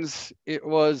finds, it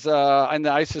was in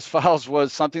the ISIS files,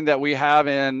 was something that we have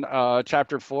in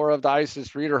chapter 4 of the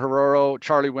ISIS Reader. Herrero,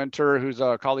 Charlie Winter, who's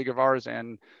a colleague of ours,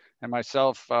 and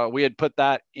myself, we had put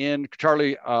that in.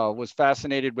 Charlie was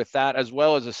fascinated with that, as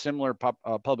well as a similar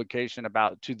publication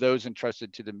about To Those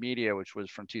Entrusted to the Media, which was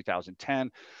from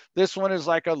 2010. This one is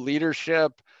like a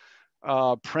leadership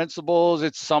principles.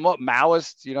 It's somewhat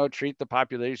Maoist, treat the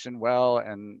population well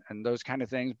and those kind of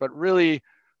things, but really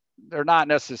they're not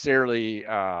necessarily,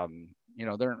 they're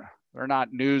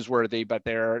not newsworthy, but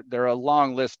they're a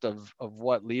long list of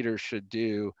what leaders should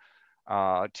do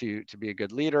to be a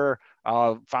good leader.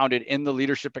 Founded in the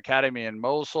Leadership Academy in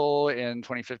Mosul in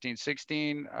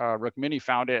 2015-16. Rukmini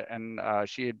found it, and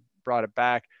she had brought it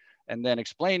back and then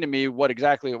explained to me what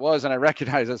exactly it was. And I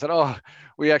recognized, I said, oh,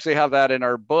 we actually have that in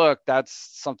our book. That's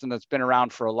something that's been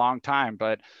around for a long time.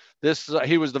 But this,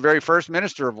 he was the very first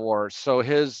minister of war. So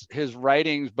his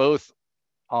writings, both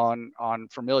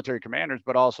for military commanders,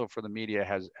 but also for the media,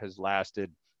 has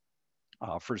lasted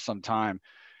for some time.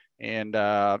 And,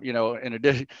 in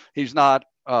addition, he's not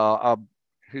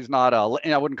he's not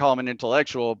I wouldn't call him an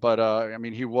intellectual, but I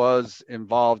mean, he was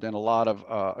involved in a lot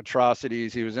of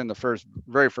atrocities. He was in the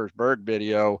very first Berg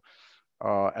video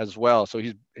as well. So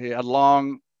he had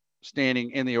long standing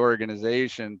in the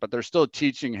organization, but they're still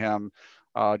teaching him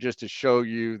just to show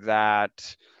you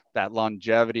that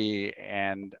longevity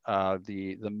and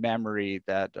the memory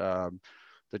that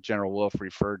General Wolf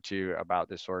referred to about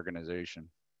this organization.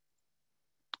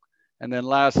 And then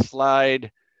last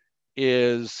slide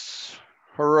is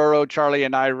Herrero, Charlie,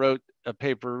 and I wrote a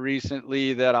paper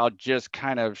recently that I'll just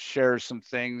kind of share some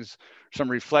things, some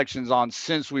reflections on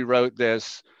since we wrote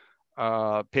this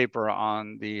paper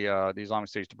on the Islamic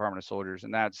State's Department of Soldiers,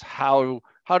 and that's how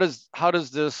does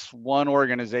this one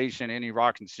organization in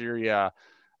Iraq and Syria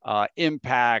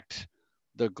impact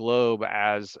the globe,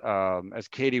 as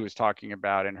Katie was talking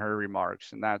about in her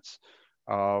remarks, and that's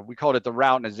we called it the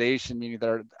routinization, meaning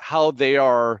that how they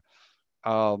are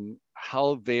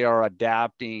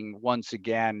adapting once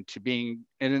again to being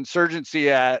an insurgency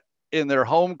in their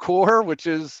home core, which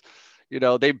is, you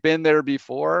know, they've been there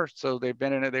before. So they've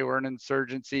been in it, they were an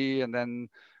insurgency, and then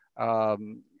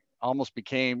almost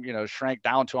became, you know, shrank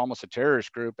down to almost a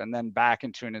terrorist group, and then back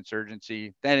into an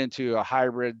insurgency, then into a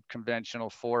hybrid conventional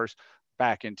force,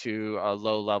 back into a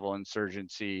low-level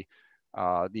insurgency.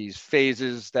 These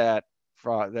phases that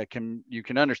you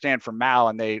can understand from Mao,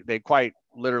 and they quite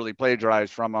literally plagiarize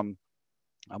from them.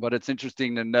 But it's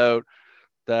interesting to note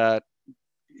that,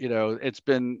 you know, it's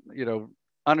been, you know,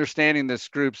 understanding this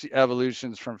group's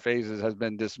evolutions from phases has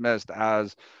been dismissed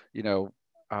as, you know,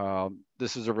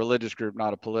 this is a religious group,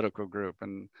 not a political group.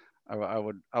 And I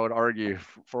would argue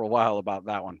for a while about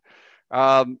that one.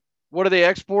 What are they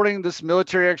exporting? This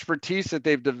military expertise that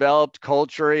they've developed,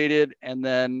 culturated, and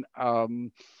then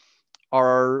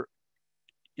are,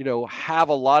 you know, have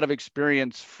a lot of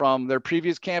experience from their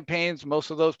previous campaigns. Most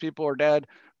of those people are dead,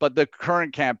 but the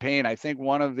current campaign, I think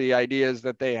one of the ideas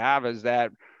that they have is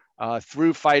that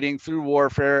through fighting, through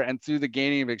warfare, and through the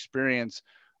gaining of experience,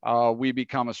 we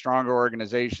become a stronger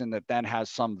organization that then has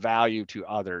some value to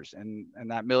others. And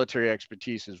that military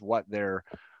expertise is what they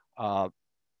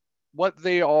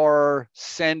are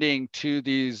sending to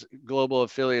these global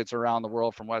affiliates around the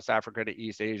world, from West Africa to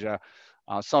East Asia.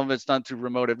 Some of it's done through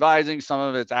remote advising. Some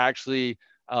of it's actually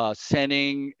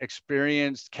sending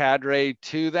experienced cadre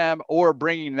to them, or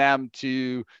bringing them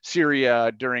to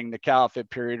Syria during the Caliphate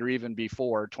period, or even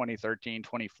before 2013,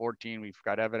 2014. We've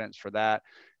got evidence for that.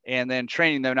 And then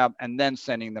training them up and then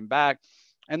sending them back.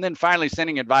 And then finally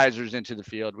sending advisors into the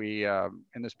field. We,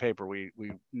 in this paper, we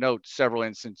note several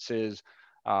instances,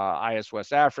 IS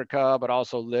West Africa, but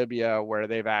also Libya, where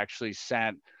they've actually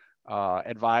sent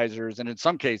advisors, and in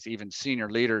some cases even senior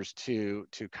leaders, to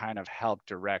kind of help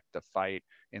direct the fight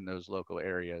in those local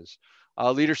areas.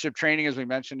 Leadership training, as we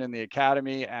mentioned in the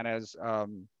academy, and as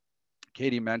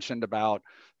Katie mentioned about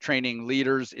training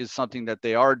leaders, is something that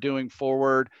they are doing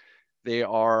forward. They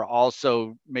are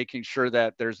also making sure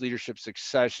that there's leadership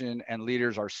succession and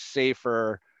leaders are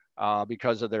safer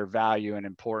because of their value and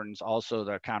importance. Also,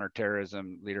 the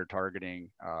counterterrorism leader targeting,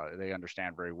 they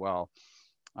understand very well.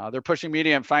 They're pushing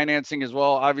media and financing as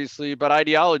well, obviously, but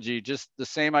ideology, just the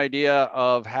same idea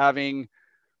of having,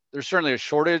 there's certainly a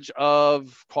shortage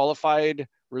of qualified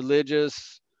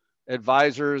religious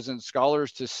advisors and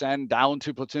scholars to send down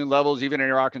to platoon levels, even in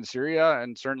Iraq and Syria,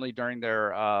 and certainly during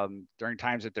during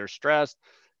times that they're stressed,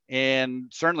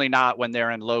 and certainly not when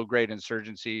they're in low-grade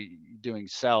insurgency doing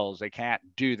cells. They can't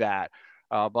do that,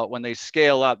 but when they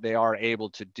scale up, they are able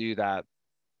to do that.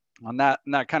 And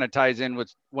that kind of ties in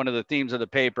with one of the themes of the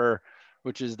paper,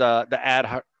 which is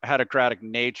the autocratic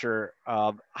nature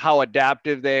of how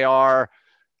adaptive they are,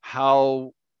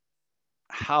 how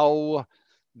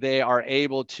they are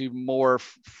able to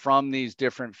morph from these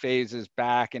different phases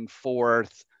back and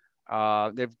forth.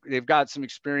 They've got some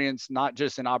experience, not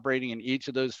just in operating in each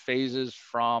of those phases,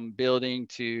 from building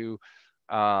to, you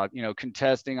know,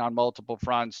 contesting on multiple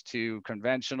fronts, to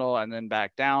conventional and then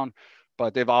back down.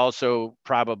 But they've also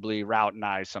probably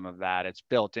routinized some of that. It's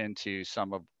built into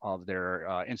some of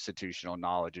their institutional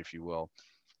knowledge, if you will.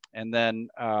 And then,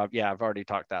 yeah, I've already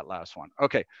talked that last one.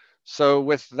 Okay, so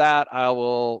with that, I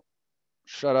will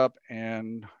shut up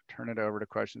and turn it over to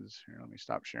questions. Here, let me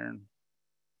stop sharing.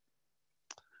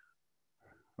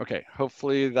 Okay,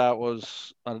 hopefully that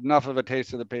was enough of a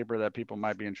taste of the paper that people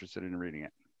might be interested in reading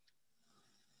it.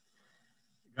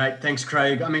 Great, thanks,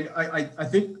 Craig. I mean, I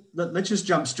think let's just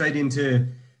jump straight into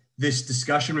this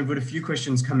discussion. We've got a few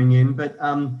questions coming in, but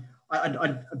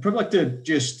I'd probably like to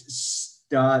just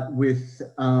start with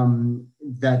the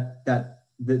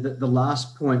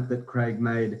last point that Craig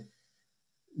made,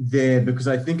 there, because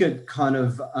I think it kind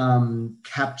of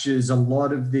captures a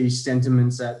lot of the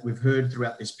sentiments that we've heard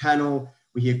throughout this panel.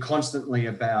 We hear constantly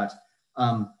about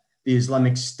the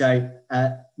Islamic State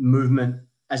movement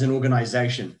as an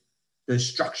organization, the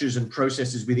structures and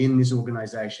processes within this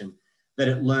organization, that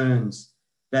it learns,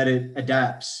 that it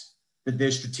adapts, that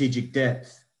there's strategic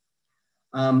depth.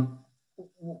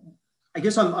 I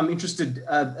guess I'm interested,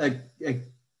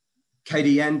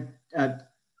 Katie and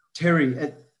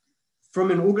Terry, from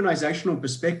an organizational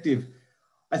perspective,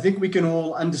 I think we can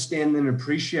all understand and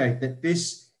appreciate that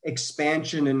this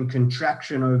expansion and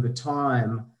contraction over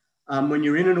time, when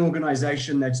you're in an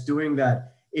organization that's doing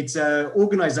that, it's a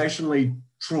organizationally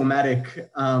traumatic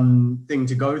thing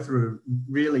to go through,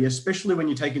 really, especially when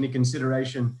you take into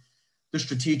consideration the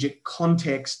strategic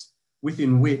context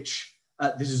within which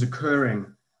this is occurring.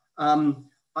 I'm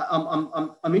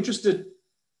interested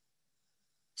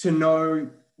to know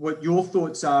what your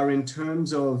thoughts are in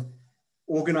terms of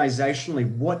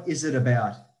organizationally. What is it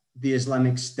about the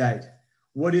Islamic State?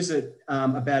 What is it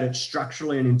about it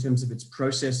structurally and in terms of its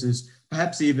processes?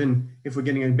 Perhaps even if we're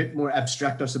getting a bit more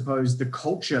abstract, I suppose, the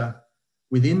culture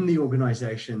within the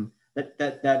organization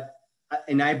that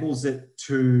enables it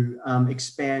to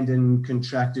expand and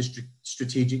contract as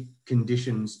strategic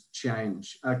conditions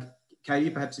change.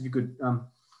 Katie, perhaps if you could.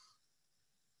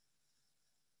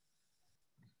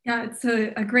 Yeah, it's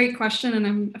a great question, and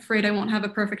I'm afraid I won't have a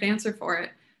perfect answer for it.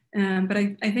 But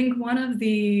I think one of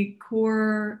the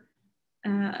core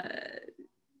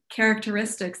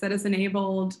characteristics that has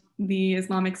enabled the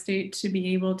Islamic State to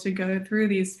be able to go through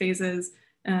these phases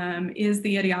is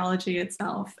the ideology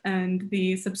itself and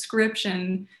the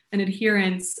subscription and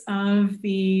adherence of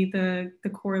the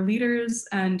core leaders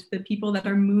and the people that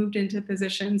are moved into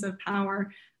positions of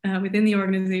power within the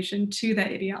organization to that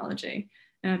ideology.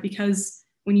 Because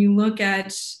when you look at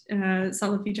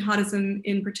Salafi jihadism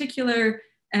in particular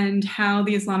and how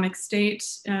the Islamic State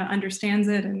understands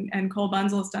it, and Cole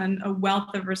Bunzel's done a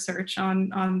wealth of research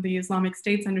on the Islamic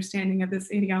State's understanding of this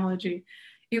ideology,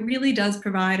 it really does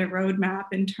provide a roadmap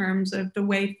in terms of the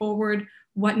way forward,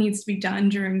 what needs to be done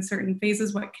during certain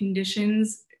phases, what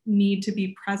conditions need to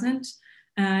be present.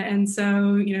 And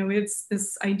so, it's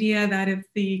this idea that if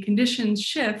the conditions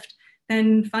shift,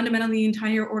 then fundamentally the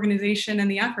entire organization and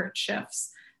the effort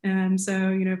shifts.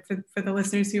 So, for the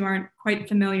listeners who aren't quite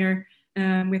familiar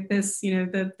with this,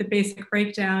 the basic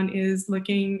breakdown is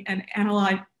looking and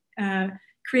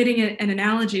creating an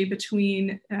analogy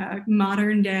between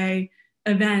modern day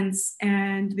events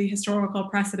and the historical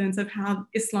precedents of how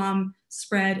Islam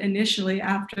spread initially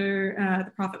after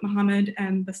the Prophet Muhammad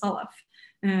and the Salaf.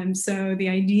 So the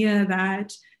idea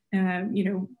that,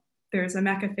 there's a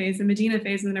Mecca phase, a Medina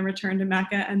phase, and then a return to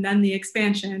Mecca, and then the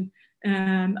expansion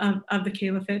of the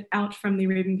Caliphate out from the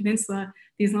Arabian Peninsula,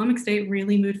 the Islamic State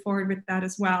really moved forward with that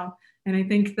as well. And I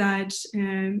think that,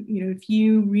 if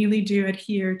you really do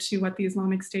adhere to what the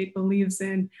Islamic State believes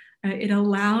in, it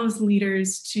allows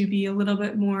leaders to be a little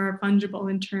bit more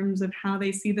fungible in terms of how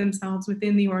they see themselves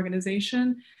within the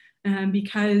organization,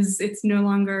 because it's no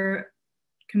longer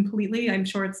completely, I'm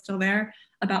sure it's still there,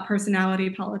 about personality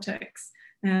politics.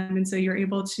 And so you're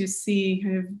able to see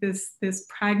kind of this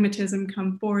pragmatism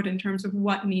come forward in terms of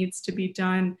what needs to be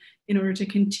done in order to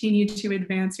continue to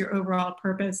advance your overall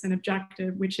purpose and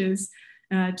objective, which is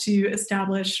to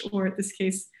establish, or in this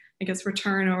case, I guess,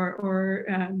 return or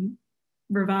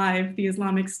revive the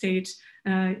Islamic State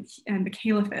and the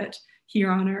Caliphate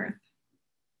here on earth.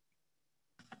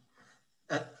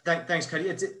 Thanks,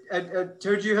 Katie.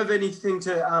 Terry, do you have anything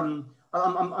to?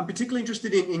 I'm particularly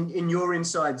interested in your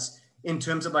insights in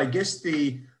terms of, I guess,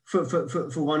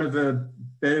 for one of a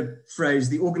better phrase,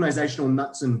 the organizational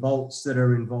nuts and bolts that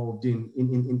are involved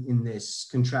in this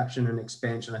contraction and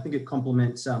expansion. I think it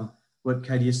complements what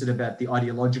Katie said about the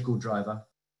ideological driver.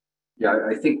 Yeah,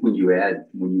 I think when you add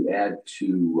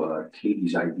to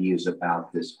Katie's ideas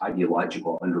about this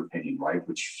ideological underpinning, right,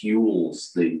 which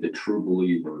fuels the true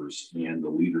believers and the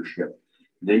leadership,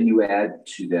 then you add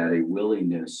to that a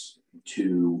willingness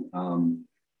to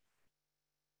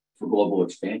for global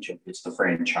expansion. It's the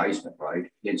franchisement, right?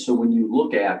 And so when you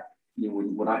look at,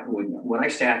 when I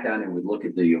sat down and would look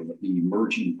at the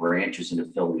emerging branches and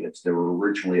affiliates, there were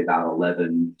originally about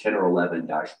 10 or 11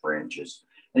 branches.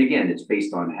 And again, it's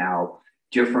based on how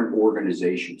different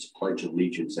organizations pledge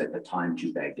allegiance at the time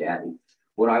to Baghdadi.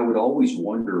 What I would always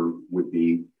wonder would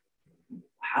be,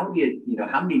 how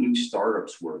many new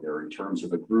startups were there in terms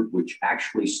of a group which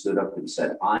actually stood up and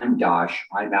said, I'm Daesh,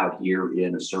 I'm out here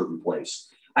in a certain place.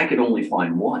 I could only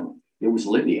find one. It was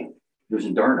Libya. It was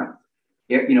in Derna.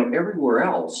 everywhere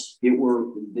else, they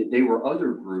were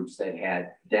other groups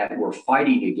that were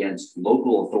fighting against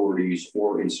local authorities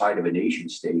or inside of a nation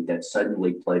state that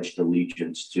suddenly pledged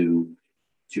allegiance to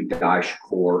Daesh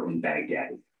core in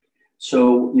Baghdad.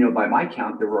 So, by my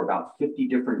count, there were about 50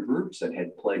 different groups that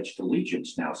had pledged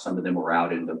allegiance. Now, some of them were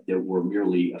out and they were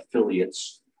merely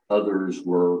affiliates. Others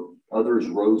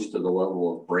rose to the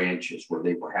level of branches where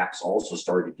they perhaps also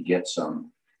started to get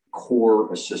some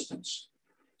core assistance.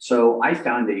 So I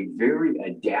found a very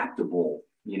adaptable,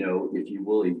 if you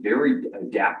will, a very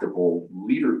adaptable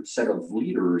set of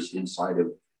leaders inside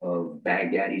of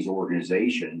Baghdadi's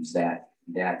organizations that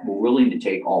were willing to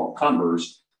take all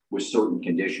comers with certain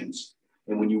conditions.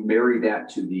 And when you marry that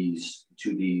to these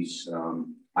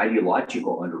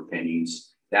ideological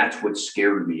underpinnings, that's what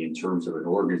scared me in terms of an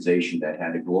organization that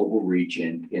had a global reach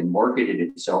and marketed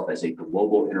itself as a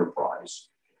global enterprise.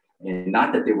 And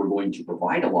not that they were going to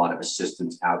provide a lot of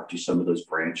assistance out to some of those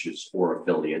branches or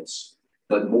affiliates,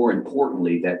 but more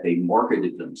importantly, that they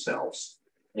marketed themselves.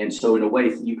 And so in a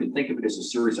way, you can think of it as a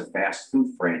series of fast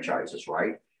food franchises,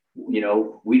 right? We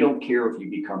don't care if you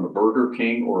become a Burger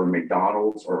King or a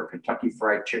McDonald's or a Kentucky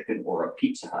Fried Chicken or a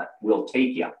Pizza Hut. We'll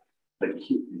take you. But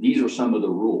these are some of the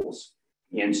rules.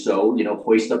 And so,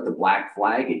 hoist up the black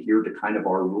flag, adhere to kind of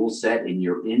our rule set, and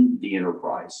you're in the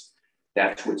enterprise.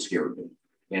 That's what scared me.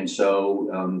 And so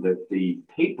the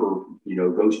paper,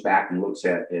 goes back and looks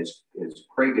at, as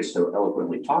Craig has so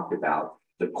eloquently talked about,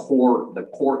 the core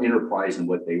enterprise and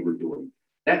what they were doing.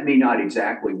 That may not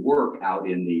exactly work out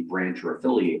in the branch or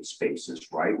affiliate spaces,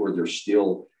 right, where there's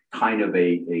still kind of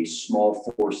a small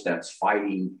force that's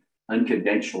fighting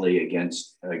unconventionally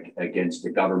against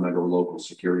the government or local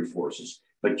security forces.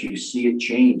 But you see it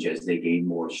change as they gain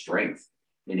more strength.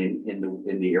 And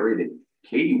in the area that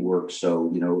Katie works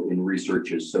so, in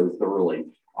researches so thoroughly,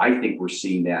 I think we're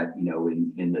seeing that,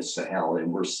 in the Sahel,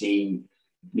 and we're seeing,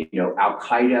 Al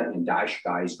Qaeda and Daesh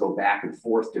guys go back and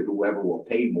forth to whoever will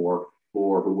pay more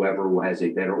or whoever has a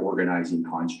better organizing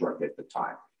construct at the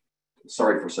time.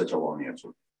 Sorry for such a long answer.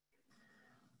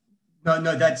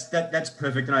 No, that's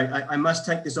perfect. And I must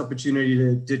take this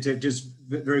opportunity to just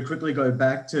very quickly go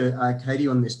back to Katie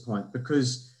on this point,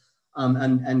 because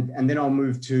and then I'll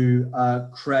move to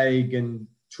Craig and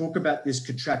talk about this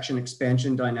contraction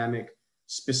expansion dynamic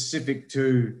specific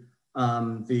to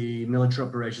the military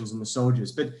operations and the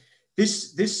soldiers. But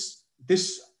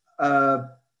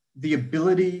the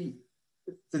ability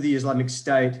for the Islamic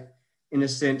State, in a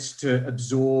sense, to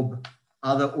absorb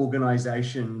other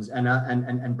organizations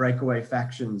and breakaway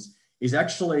factions is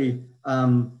actually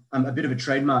a bit of a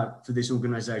trademark for this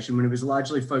organization. When it was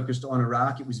largely focused on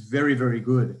Iraq, it was very, very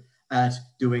good at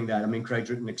doing that. I mean, Craig's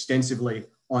written extensively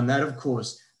on that, of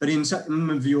course, but in some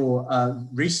of your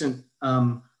recent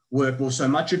work, well, so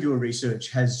much of your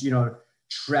research has,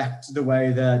 tracked the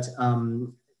way that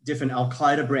different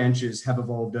Al-Qaeda branches have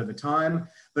evolved over time.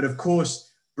 But of course,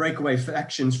 breakaway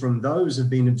factions from those have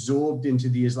been absorbed into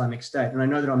the Islamic State. And I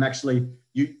know that I'm actually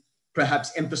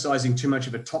perhaps emphasizing too much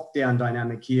of a top-down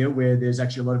dynamic here, where there's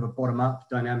actually a lot of a bottom-up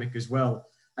dynamic as well.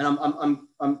 And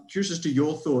I'm curious as to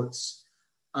your thoughts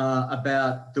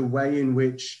about the way in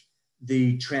which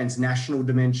the transnational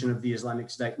dimension of the Islamic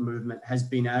State movement has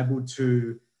been able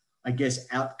to, I guess,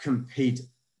 outcompete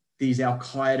these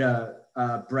Al-Qaeda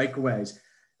breakaways.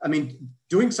 I mean,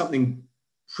 doing something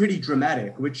pretty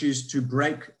dramatic, which is to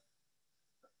break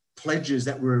pledges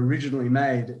that were originally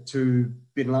made to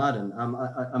bin Laden.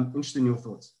 I'm interested in your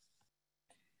thoughts.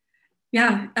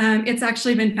 Yeah, it's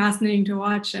actually been fascinating to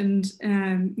watch. And,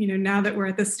 now that we're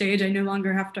at this stage, I no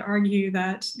longer have to argue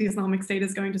that the Islamic State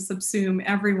is going to subsume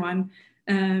everyone,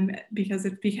 because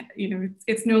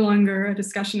it's no longer a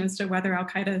discussion as to whether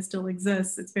Al-Qaeda still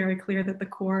exists. It's very clear that the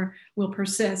core will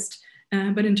persist.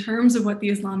 But in terms of what the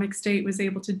Islamic State was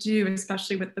able to do,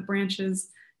 especially with the branches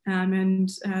and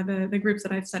the groups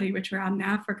that I've studied, which are out in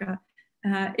Africa,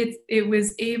 it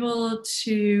was able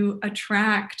to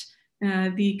attract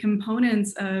the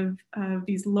components of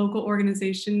these local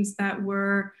organizations that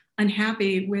were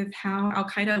unhappy with how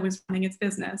Al-Qaeda was running its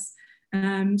business.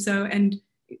 And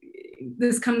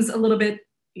this comes a little bit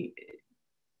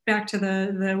back to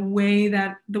the ways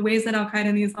that Al-Qaeda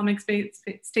and the Islamic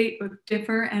State both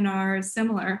differ and are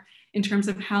similar in terms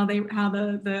of how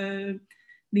the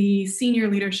senior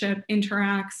leadership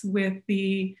interacts with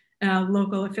the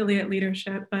local affiliate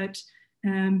leadership. But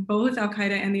both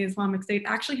Al-Qaeda and the Islamic State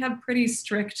actually have pretty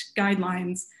strict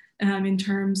guidelines in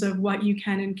terms of what you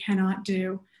can and cannot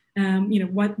do.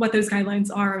 What those guidelines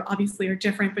are obviously are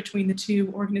different between the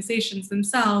two organizations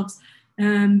themselves.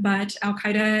 But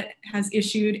Al-Qaeda has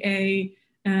issued a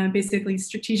basically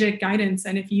strategic guidance.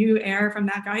 And if you err from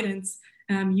that guidance,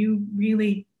 you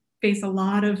really face a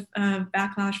lot of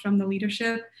backlash from the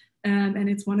leadership. And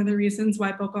it's one of the reasons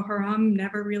why Boko Haram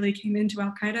never really came into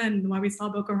Al-Qaeda, and why we saw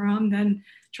Boko Haram then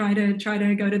try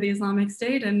to go to the Islamic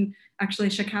State. And actually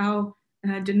Shekau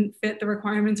didn't fit the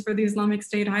requirements for the Islamic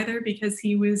State either, because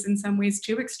he was in some ways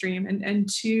too extreme and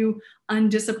too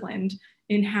undisciplined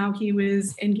in how he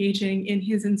was engaging in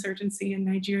his insurgency in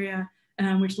Nigeria,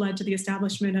 which led to the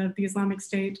establishment of the Islamic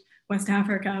State West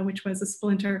Africa, which was a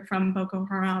splinter from Boko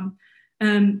Haram.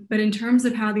 But in terms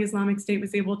of how the Islamic State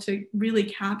was able to really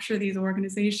capture these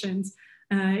organizations,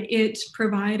 it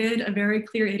provided a very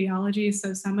clear ideology.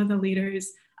 So some of the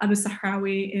leaders, Abu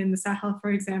Sahrawi in the Sahel,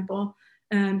 for example,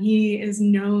 he is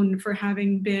known for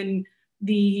having been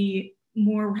the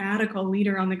more radical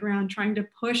leader on the ground, trying to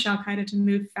push Al-Qaeda to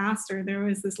move faster. There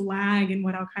was this lag in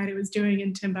what Al-Qaeda was doing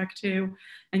in Timbuktu.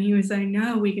 And he was saying,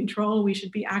 no, we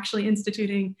should be actually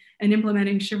instituting and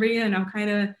implementing Sharia. And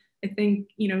Al-Qaeda, I think,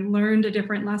 learned a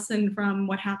different lesson from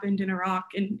what happened in Iraq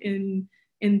during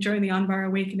the Anbar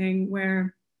Awakening,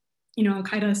 where,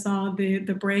 Al-Qaeda saw the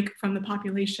break from the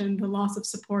population, the loss of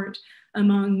support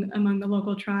among the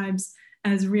local tribes,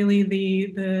 as really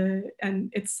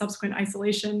and its subsequent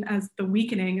isolation as the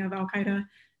weakening of Al-Qaeda.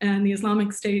 And the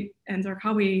Islamic State and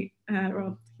Zarqawi,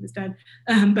 well, he was dead,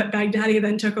 but Baghdadi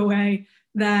then took away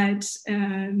that,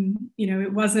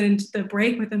 it wasn't the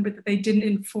break with them, but that they didn't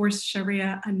enforce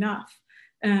Sharia enough.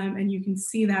 And you can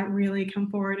see that really come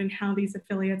forward in how these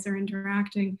affiliates are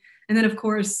interacting. And then, of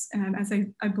course, as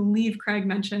I believe Craig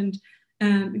mentioned,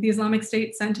 the Islamic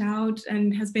State sent out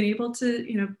and has been able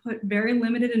to, put very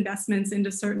limited investments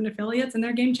into certain affiliates, and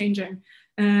they're game changing.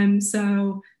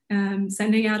 So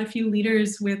sending out a few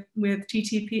leaders with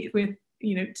TTP,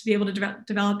 to be able to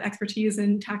develop expertise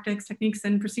in tactics, techniques,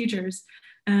 and procedures,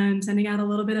 and sending out a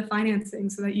little bit of financing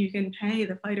so that you can pay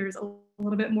the fighters a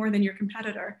little bit more than your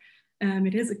competitor.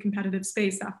 It is a competitive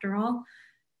space after all.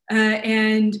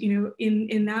 And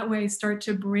in that way, start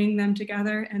to bring them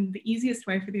together. And the easiest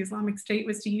way for the Islamic State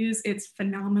was to use its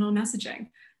phenomenal messaging.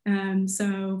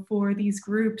 So for these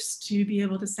groups to be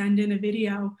able to send in a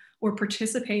video or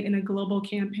participate in a global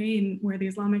campaign where the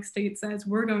Islamic State says,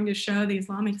 we're going to show the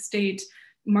Islamic State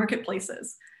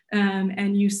marketplaces.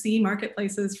 And you see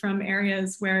marketplaces from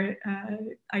areas where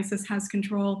ISIS has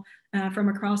control from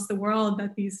across the world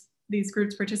that these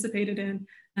groups participated in,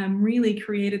 really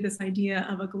created this idea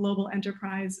of a global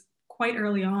enterprise quite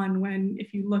early on, when,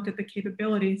 if you looked at the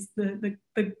capabilities, the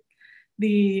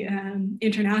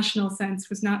international sense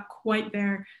was not quite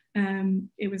there.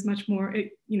 It was much more,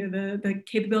 the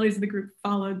capabilities of the group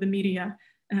followed the media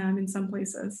in some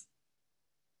places.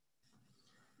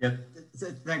 Yeah,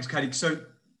 thanks, Katie. So,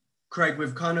 Craig,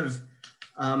 we've kind of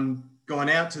gone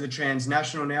out to the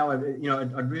transnational now.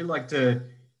 I'd really like to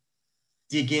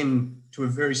dig in to a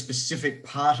very specific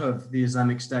part of the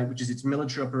Islamic State, which is its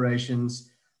military operations.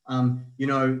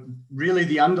 Really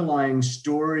the underlying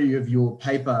story of your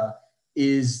paper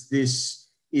is this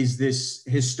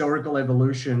historical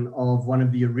evolution of one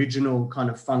of the original kind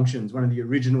of functions, one of the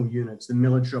original units, the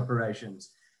military operations,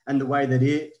 and the way that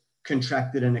it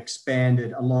contracted and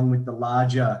expanded along with the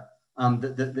larger,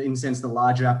 the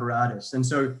larger apparatus. And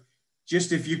so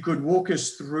just if you could walk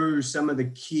us through some of the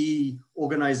key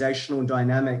organizational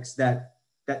dynamics that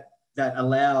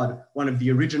allowed one of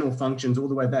the original functions all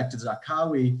the way back to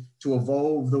Zarqawi to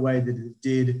evolve the way that it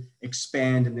did,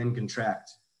 expand and then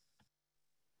contract.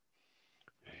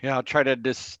 Yeah, I'll try to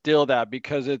distill that,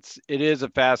 because it is a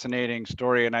fascinating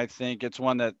story, and I think it's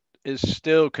one that is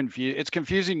still confused. It's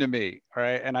confusing to me,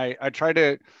 right? And I tried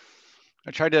to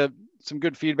some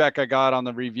good feedback I got on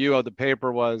the review of the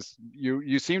paper was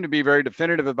you seem to be very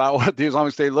definitive about what the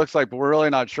Islamic State looks like, but we're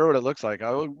really not sure what it looks like.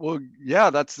 Well,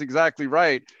 yeah, that's exactly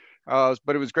right.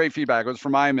 But it was great feedback. It was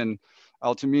from Ayman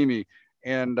Al-Tamimi,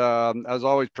 and I was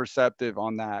always perceptive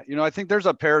on that. I think there's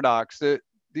a paradox that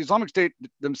the Islamic State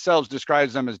themselves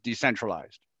describes them as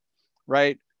decentralized,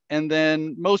 right? And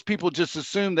then most people just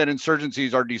assume that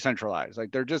insurgencies are decentralized.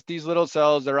 Like, they're just these little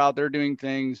cells, they're out there doing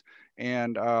things,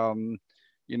 and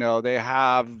they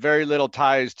have very little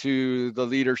ties to the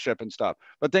leadership and stuff.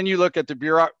 But then you look at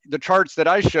the charts that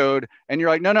I showed, and you're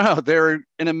like, no, they're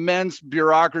an immense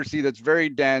bureaucracy that's very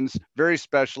dense, very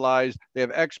specialized. They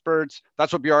have experts.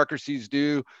 That's what bureaucracies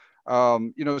do.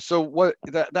 So what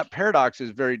that paradox is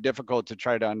very difficult to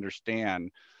try to understand.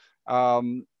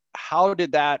 How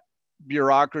did that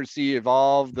bureaucracy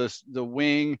evolve? The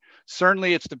wing,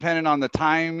 certainly it's dependent on the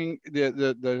timing,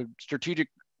 the strategic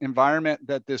environment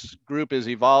that this group is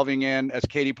evolving in. As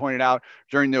Katie pointed out,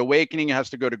 during the awakening, it has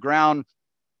to go to ground.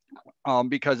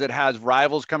 because it has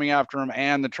rivals coming after them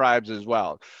and the tribes as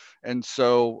well. And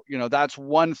so, you know, that's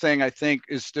one thing I think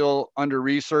is still under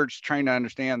research, trying to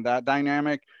understand that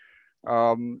dynamic.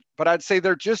 But I'd say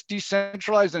they're just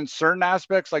decentralized in certain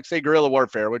aspects, like say guerrilla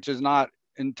warfare, which is not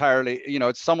entirely, you know,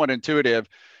 it's somewhat intuitive.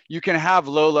 You can have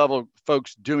low-level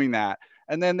folks doing that.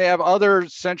 And then they have other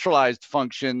centralized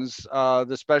functions,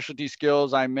 the specialty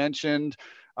skills I mentioned.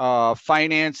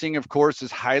 Financing, of course,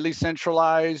 is highly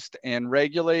centralized and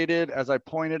regulated, as I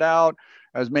pointed out,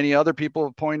 as many other people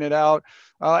have pointed out.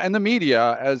 And the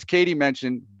media, as Katie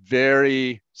mentioned,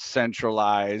 very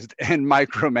centralized and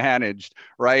micromanaged,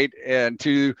 right? And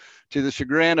to the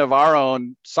chagrin of our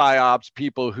own PSYOPs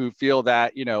people who feel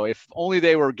that, you know, if only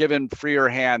they were given freer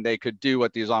hand, they could do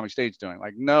what the Islamic State's doing.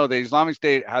 Like, no, the Islamic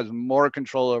State has more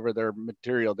control over their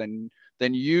material than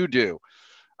you do.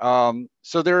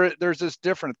 So there's this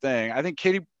different thing. I think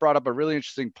Katie brought up a really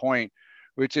interesting point,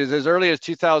 which is as early as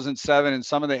 2007 in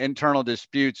some of the internal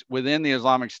disputes within the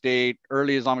Islamic State,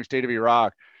 early Islamic State of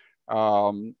Iraq,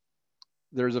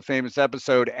 there's a famous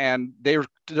episode, and they're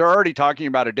already talking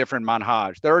about a different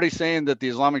manhaj. They're already saying that the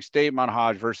Islamic State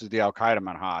manhaj versus the Al-Qaeda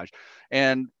manhaj.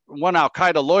 And one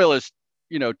Al-Qaeda loyalist,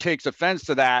 you know, takes offense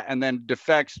to that and then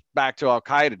defects back to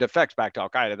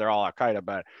Al-Qaeda. They're all Al-Qaeda,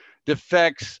 but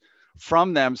defects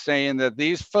from them, saying that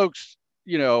these folks,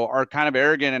 you know, are kind of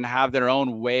arrogant and have their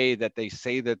own way that they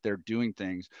say that they're doing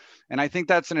things. And I think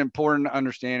that's an important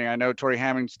understanding. I know Tori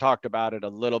Hamming's talked about it a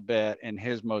little bit in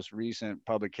his most recent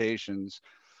publications.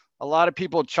 A lot of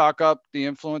people chalk up the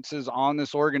influences on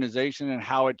this organization and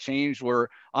how it changed were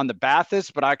on the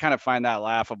Baathists, but I kind of find that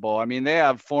laughable. I mean, they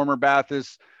have former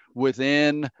Baathists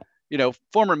within, you know,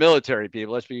 former military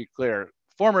people, let's be clear,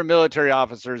 former military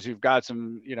officers who've got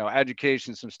some, you know,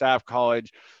 education, some staff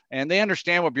college, and they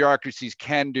understand what bureaucracies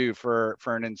can do for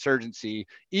an insurgency,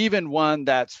 even one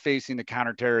that's facing the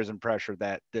counterterrorism pressure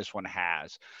that this one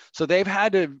has. So they've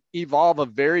had to evolve a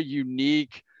very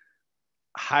unique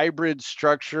hybrid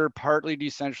structure, partly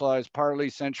decentralized, partly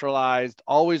centralized,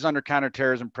 always under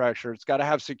counterterrorism pressure. It's got to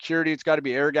have security. It's got to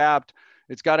be air gapped.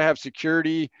 It's got to have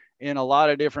security in a lot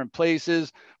of different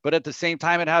places, but at the same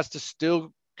time, it has to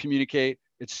still communicate.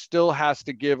 It still has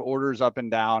to give orders up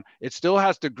and down. It still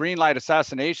has to green light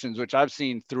assassinations, which I've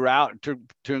seen throughout to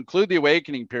include the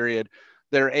awakening period.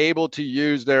 They're able to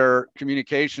use their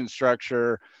communication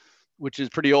structure, which is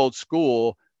pretty old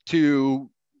school,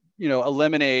 to, you know,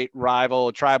 eliminate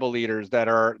rival tribal leaders that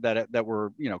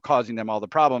were, you know, causing them all the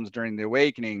problems during the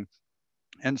awakening.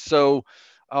 And so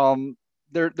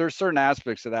there's certain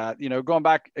aspects of that, you know, going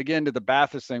back again to the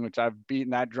Ba'athist thing, which I've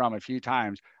beaten that drum a few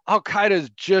times. Al-Qaeda is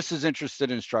just as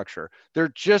interested in structure.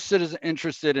 They're just as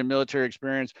interested in military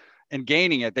experience and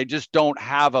gaining it. They just don't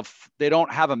have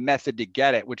a method to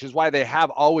get it, which is why they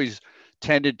have always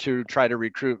tended to try to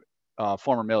recruit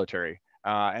former military.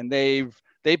 And they've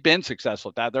been successful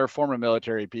at that. There are former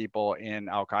military people in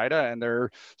Al-Qaeda, and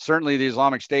they're certainly the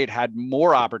Islamic State had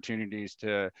more opportunities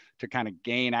to kind of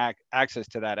gain access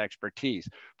to that expertise.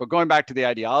 But going back to the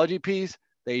ideology piece,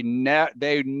 they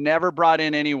never brought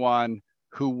in anyone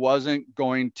who wasn't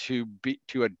going to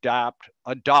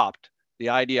adopt the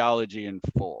ideology in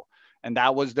full. And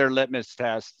that was their litmus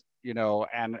test, you know,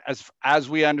 and as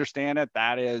we understand it,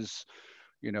 that is,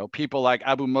 you know, people like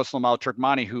Abu Muslim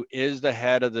al-Turkmani, who is the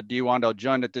head of the Diwan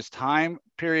al-Jund at this time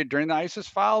period during the ISIS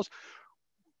files,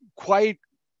 quite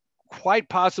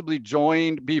possibly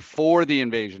joined before the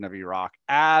invasion of Iraq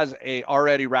as a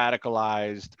already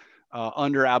radicalized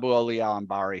under Abu Ali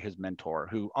al-Anbari, his mentor,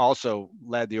 who also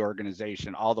led the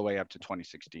organization all the way up to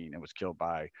 2016 and was killed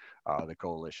by the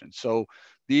coalition. So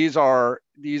these are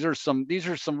some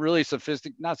really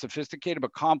not sophisticated,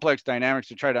 but complex dynamics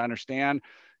to try to understand.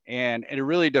 And it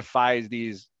really defies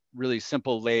these really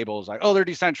simple labels like, oh, they're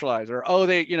decentralized, or, oh,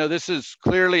 they, you know, this is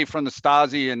clearly from the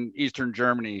Stasi in Eastern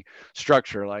Germany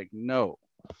structure. Like, no.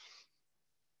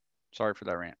 Sorry for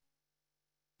that rant.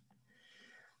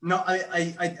 No,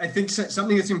 I think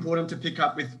something that's important to pick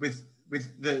up with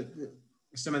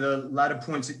some of the latter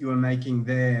points that you were making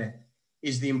there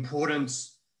is the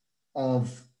importance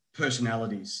of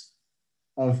personalities,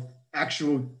 of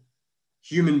actual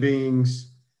human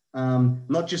beings,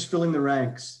 not just filling the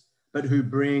ranks, but who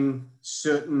bring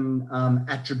certain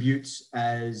attributes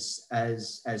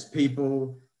as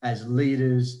people, as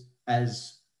leaders,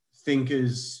 as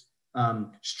thinkers,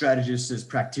 strategists, as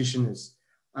practitioners.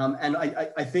 And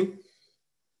I think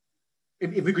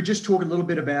if we could just talk a little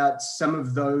bit about some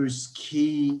of those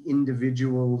key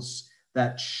individuals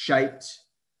that shaped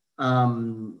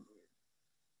the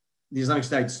Islamic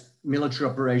State's military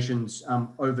operations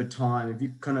over time. If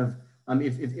you kind of,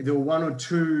 if there were one or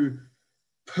two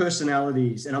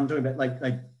personalities, and I'm talking about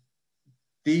like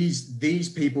these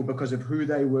people, because of who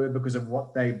they were, because of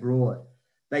what they brought,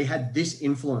 they had this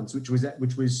influence, which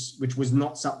was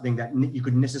not something that you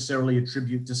could necessarily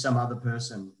attribute to some other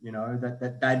person. You know,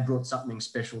 that they'd brought something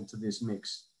special to this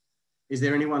mix. Is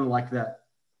there anyone like that?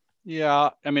 Yeah,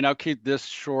 I mean, I'll keep this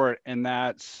short, and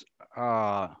that's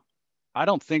I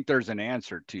don't think there's an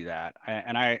answer to that,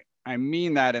 and I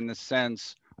mean that in the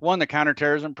sense, one, the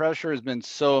counterterrorism pressure has been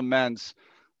so immense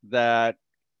that,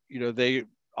 you know,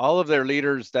 all of their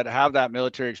leaders that have that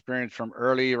military experience from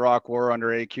early Iraq War under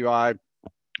AQI,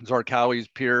 Zarqawi's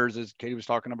peers, as Katie was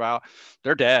talking about,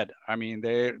 they're dead. I mean,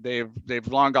 they've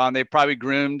long gone. They've probably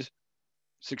groomed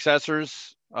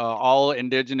successors, all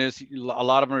indigenous, a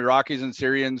lot of them Iraqis and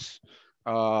Syrians,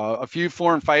 a few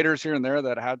foreign fighters here and there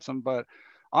that had some. But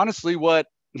honestly,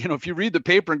 if you read the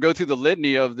paper and go through the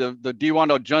litany of the Diwan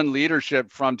al-Jund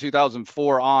leadership from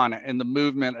 2004 on and the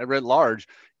movement writ large,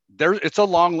 it's a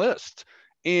long list.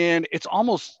 And it's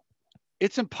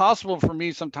impossible for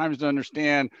me sometimes to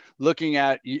understand, looking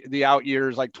at the out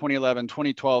years like 2011,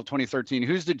 2012, 2013,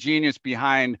 who's the genius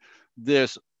behind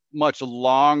this much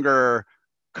longer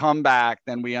comeback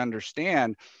than we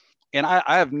understand. And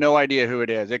I have no idea who it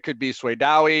is. It could be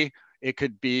Swaydawi. It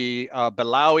could be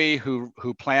Balawi,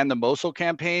 who planned the Mosul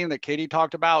campaign that Katie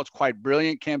talked about. It's quite a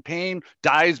brilliant campaign,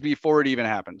 dies before it even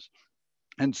happens.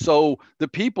 And so the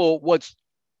people,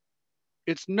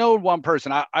 it's no one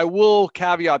person. I will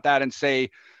caveat that and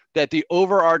say that the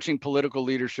overarching political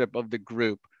leadership of the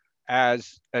group,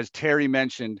 as Terry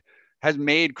mentioned, has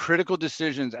made critical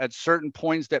decisions at certain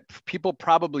points that people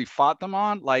probably fought them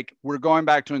on, like we're going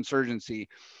back to insurgency,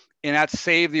 and that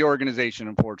saved the organization,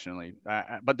 unfortunately.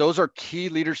 But those are key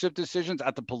leadership decisions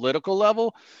at the political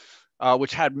level,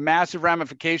 which had massive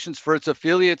ramifications for its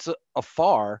affiliates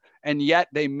afar, and yet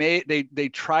they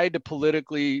tried to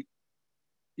politically,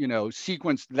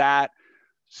 sequence that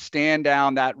stand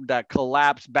down, that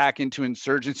collapse back into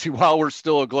insurgency while we're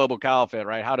still a global caliphate,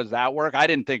 right? How does that work? I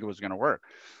didn't think it was going to work.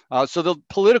 So the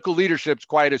political leadership's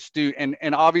quite astute,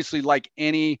 and obviously, like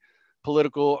any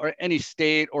political or any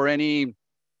state or any,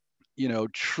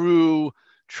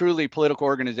 truly political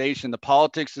organization, the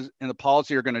politics and the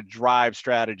policy are going to drive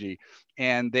strategy,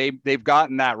 and they've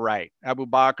gotten that right. Abu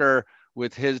Bakr,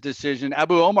 with his decision,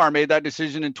 Abu Omar made that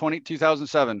decision in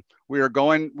 2007. We are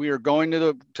going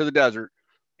to the desert,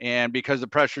 and because the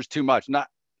pressure is too much, not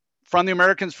from the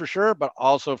Americans for sure, but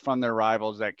also from their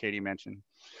rivals that Katie mentioned.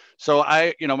 So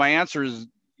my answer is,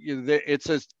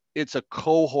 it's a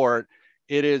cohort.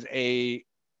 It is a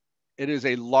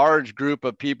large group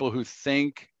of people who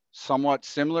think somewhat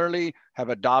similarly, have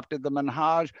adopted the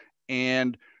manhaj,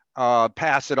 and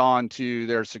pass it on to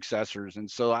their successors. And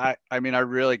so I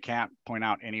really can't point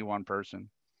out any one person.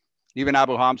 Even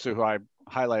Abu Hamza, who I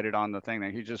highlighted on the thing,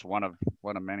 that he's just one of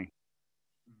many.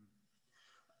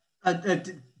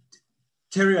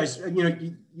 Terry,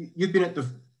 you've been at the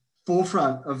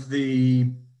forefront of the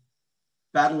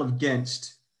battle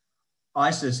against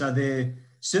ISIS. Are there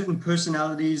certain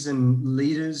personalities and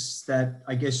leaders that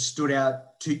I guess stood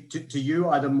out to you,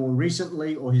 either more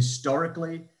recently or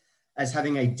historically, as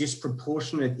having a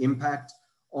disproportionate impact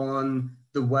on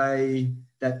the way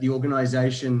that the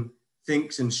organization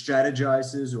thinks and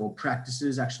strategizes or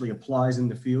practices, actually applies in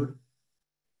the field?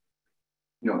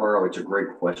 Haro, it's a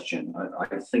great question.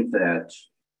 I think that,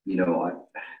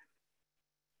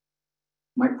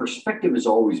 my perspective has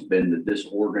always been that this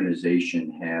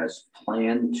organization has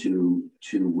planned to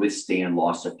withstand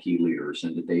loss of key leaders,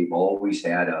 and that they've always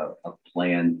had a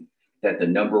plan that the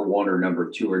number one or number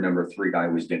two or number three guy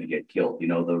was going to get killed.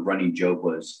 The running joke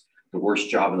was the worst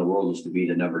job in the world is to be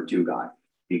the number two guy,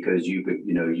 because you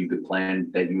could plan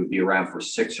that you would be around for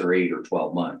 6 or 8 or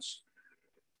 12 months.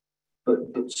 But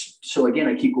so again,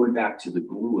 I keep going back to the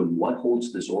glue and what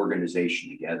holds this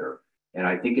organization together. And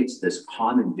I think it's this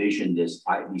common vision, these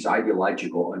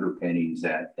ideological underpinnings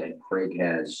that Craig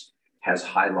has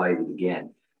highlighted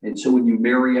again. And so when you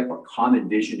marry up a common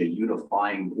vision, a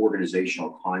unifying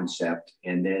organizational concept,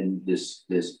 and then this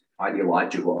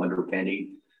ideological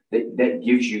underpinning, that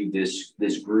gives you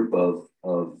this group of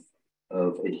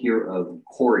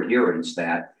core adherents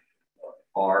that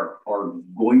are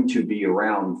going to be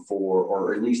around for,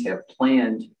 or at least have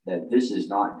planned that this is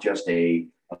not just a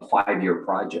 5-year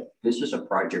project. This is a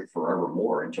project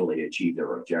forevermore until they achieve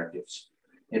their objectives.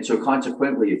 And so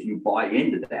consequently, if you buy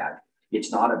into that,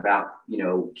 it's not about,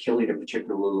 killing a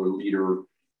particular leader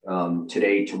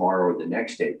today, tomorrow, or the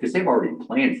next day, because they've already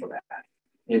planned for that.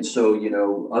 And so,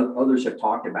 others have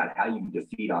talked about how you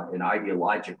defeat how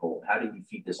do you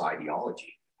defeat this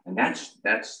ideology? And that's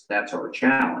our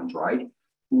challenge, right?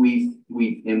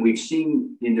 we've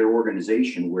seen in their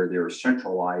organization where they're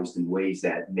centralized in ways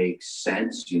that make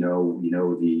sense.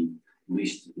 At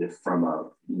least from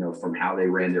how they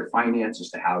ran their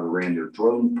finances to how they ran their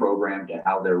drone program to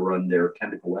how they run their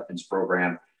chemical weapons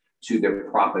program to their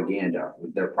propaganda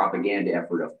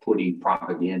effort of putting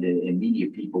propaganda and media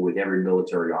people with every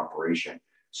military operation,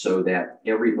 so that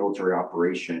every military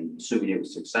operation, assuming it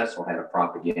was successful, had a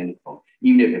propaganda component.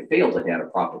 Even if it failed, it had a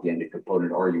propaganda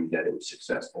component arguing that it was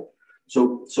successful.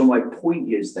 So my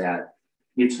point is that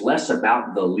it's less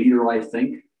about the leader, I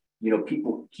think.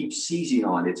 People keep seizing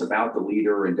on it's about the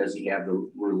leader and does he have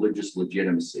the religious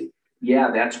legitimacy?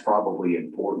 Yeah, that's probably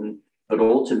important, but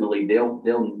ultimately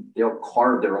they'll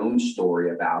carve their own story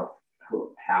about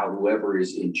how whoever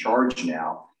is in charge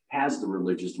now has the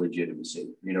religious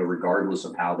legitimacy, regardless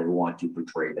of how they want to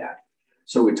portray that.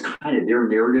 So it's kind of their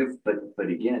narrative, but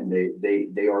again,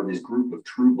 they are this group of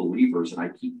true believers, and I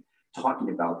keep talking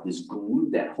about this glue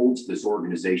that holds this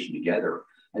organization together.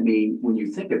 I mean, when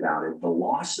you think about it, the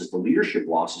leadership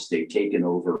losses they've taken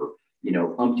over,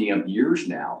 umpty years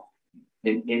now,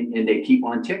 and they keep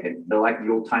on ticking. They're like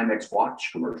the old Timex watch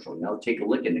commercial, take a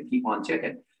licking and keep on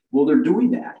ticking. Well, they're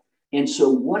doing that. And so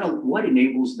what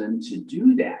enables them to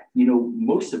do that?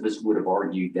 Most of us would have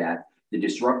argued that the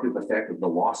disruptive effect of the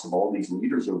loss of all these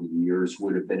leaders over the years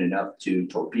would have been enough to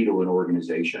torpedo an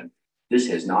organization. This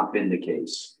has not been the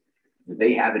case.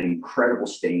 They have an incredible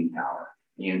staying power.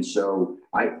 And so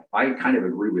I kind of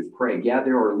agree with Craig. Yeah,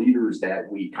 there are leaders that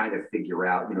we kind of figure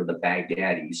out, the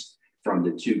Baghdadis from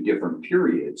the two different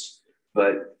periods.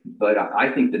 But I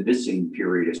think the missing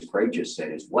period, as Craig just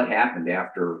said, is what happened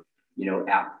after,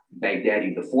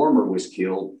 Baghdadi the former was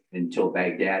killed until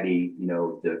Baghdadi,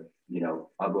 Abu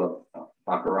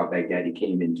Bakr al-Baghdadi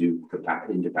came into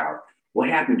power. What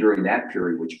happened during that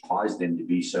period, which caused them to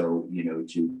be so,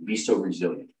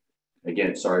 resilient?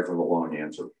 Again, sorry for the long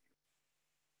answer.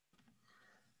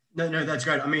 No, that's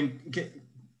great. I mean,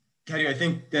 Katie, I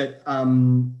think that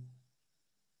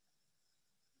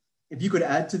if you could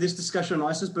add to this discussion on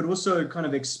ISIS, but also kind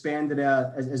of expand it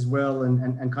out as well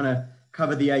and kind of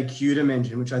cover the AQ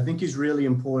dimension, which I think is really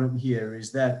important here,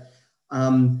 is that,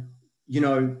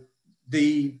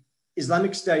 the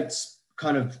Islamic State's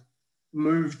kind of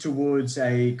move towards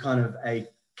a kind of a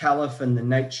caliph and the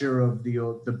nature of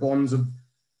the bonds of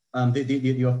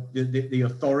the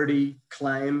authority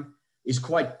claim is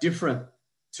quite different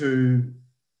to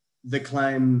the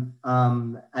claim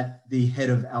at the head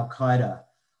of Al-Qaeda.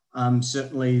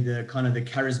 Certainly the kind of the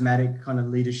charismatic kind of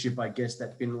leadership, I guess,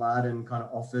 that bin Laden kind of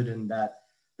offered, and that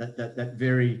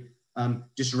very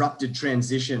disrupted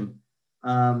transition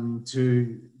or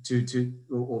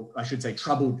I should say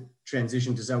troubled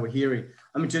transition to Zawahiri.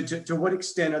 I mean, to what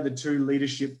extent are the two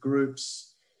leadership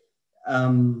groups,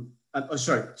 to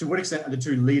what extent are the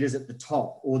two leaders at the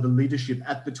top, or the leadership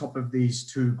at the top of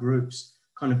these two groups,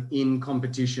 kind of in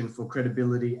competition for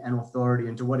credibility and authority?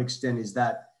 And to what extent is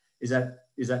that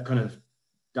kind of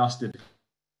dusted?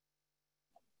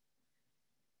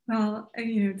 Well,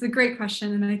 it's a great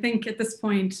question, and I think at this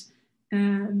point,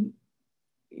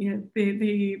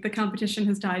 the competition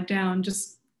has died down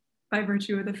just by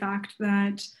virtue of the fact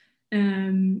that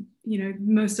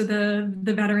most of the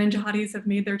veteran jihadis have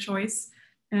made their choice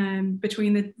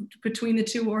between the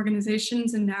two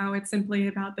organizations, and now it's simply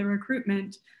about the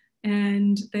recruitment.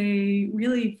 And they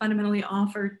really fundamentally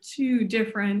offer two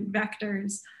different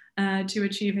vectors to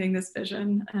achieving this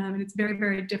vision. And it's very,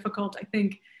 very difficult, I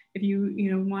think, if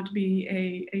you want to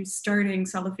be a starting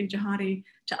Salafi jihadi,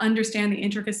 to understand the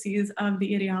intricacies of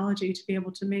the ideology, to be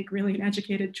able to make really an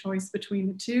educated choice between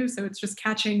the two. So it's just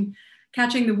catching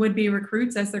the would-be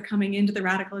recruits as they're coming into the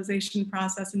radicalization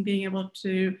process and being able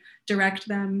to direct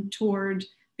them toward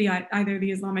either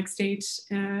the Islamic State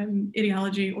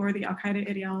ideology or the Al-Qaeda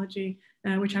ideology,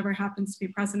 whichever happens to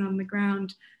be present on the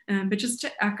ground. But just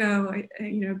to echo,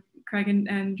 Craig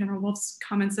and General Wolf's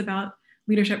comments about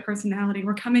leadership personality,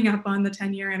 we're coming up on the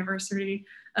 10-year anniversary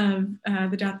of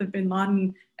the death of bin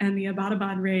Laden and the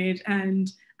Abbottabad raid.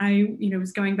 And I,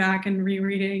 was going back and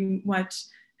rereading what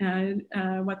the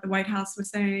White House was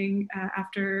saying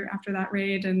after that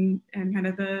raid, and kind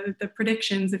of the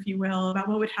predictions, if you will, about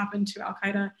what would happen to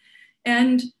Al-Qaeda.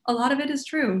 And a lot of it is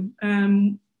true.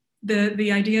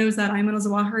 The idea was that Ayman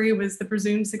al-Zawahiri was the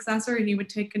presumed successor. He would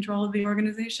take control of the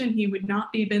organization. He would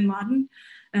not be bin Laden.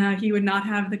 He would not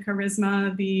have the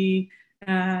charisma, the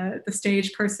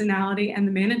stage personality, and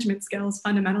the management skills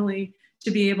fundamentally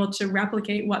to be able to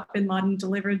replicate what bin Laden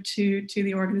delivered to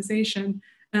the organization.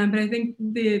 But I think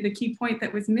the key point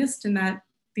that was missed in that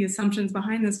the assumptions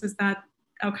behind this was that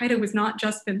Al-Qaeda was not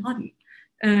just bin Laden.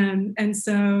 And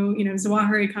so,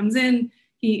 Zawahiri comes in,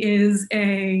 He is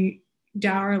a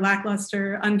dour,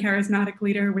 lackluster, uncharismatic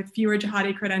leader with fewer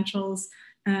jihadi credentials.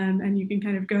 And you can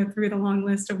kind of go through the long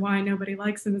list of why nobody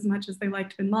likes him as much as they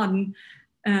liked bin Laden.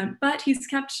 But he's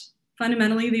kept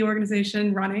fundamentally the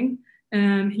organization running.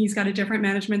 He's got a different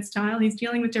management style. He's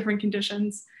dealing with different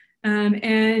conditions.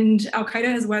 And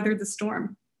Al-Qaeda has weathered the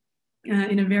storm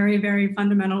in a very, very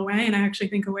fundamental way. And I actually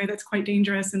think a way that's quite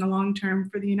dangerous in the long term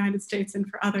for the United States and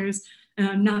for others,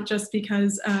 not just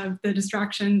because of the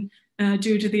distraction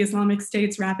due to the Islamic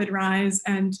State's rapid rise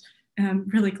and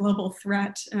really global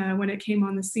threat when it came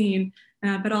on the scene,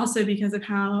 but also because of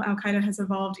how Al-Qaeda has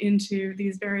evolved into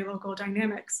these very local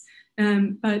dynamics.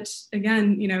 But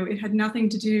again, it had nothing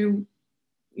to do,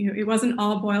 it wasn't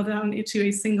all boiled down into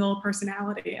a single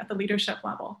personality at the leadership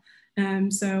level.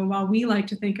 So while we like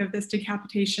to think of this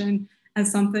decapitation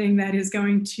as something that is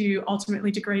going to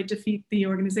ultimately defeat the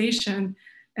organization,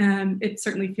 it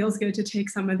certainly feels good to take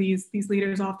some of these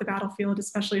leaders off the battlefield,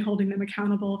 especially holding them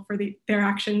accountable for their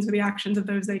actions or the actions of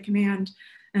those they command.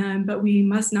 But we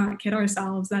must not kid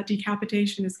ourselves that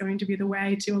decapitation is going to be the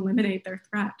way to eliminate their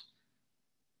threat.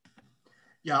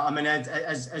 Yeah, I mean,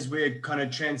 as we're kind of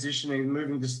transitioning,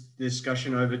 moving this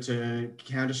discussion over to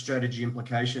counter-strategy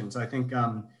implications, I think,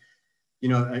 a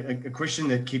question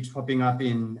that keeps popping up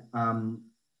in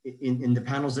the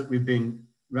panels that we've been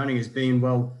running has been,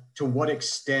 well, to what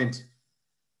extent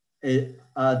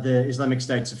are the Islamic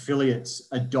State's affiliates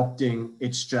adopting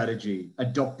its strategy,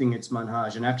 adopting its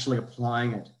manhaj, and actually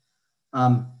applying it?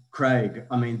 Craig,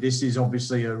 I mean, this is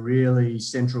obviously a really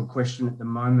central question at the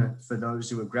moment for those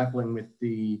who are grappling with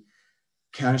the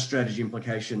counter-strategy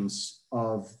implications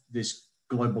of this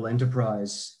global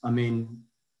enterprise. I mean,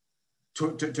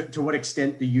 to what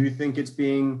extent do you think it's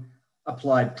being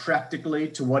applied practically?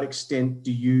 To what extent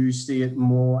do you see it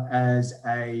more as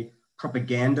a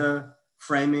propaganda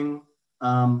framing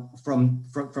from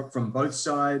both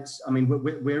sides? I mean,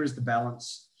 where is the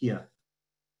balance here?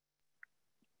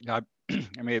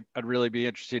 I mean, I'd really be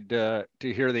interested to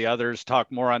hear the others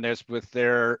talk more on this with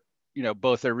their,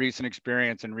 both their recent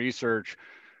experience and research,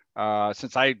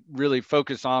 since I really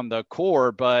focus on the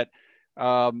core. But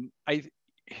again, I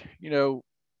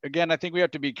think we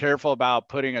have to be careful about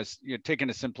taking a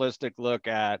simplistic look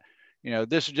at,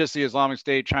 this is just the Islamic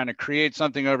State trying to create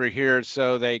something over here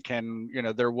so they can,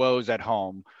 their woes at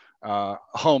home,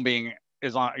 home being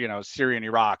Islam, Syria and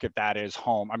Iraq, if that is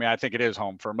home. I mean, I think it is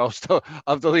home for most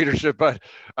of the leadership, but,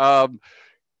 I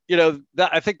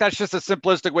think that's just a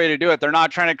simplistic way to do it. They're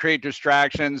not trying to create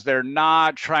distractions. They're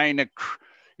not trying to,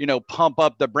 pump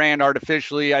up the brand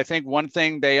artificially. I think one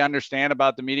thing they understand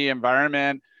about the media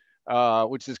environment,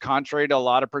 which is contrary to a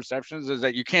lot of perceptions, is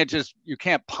that you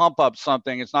can't pump up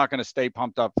something. It's not going to stay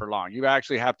pumped up for long. You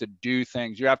actually have to do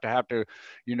things. You have to,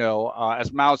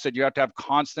 as Mao said, you have to have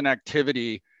constant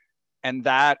activity. And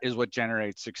that is what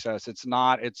generates success. It's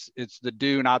the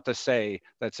do, not the say,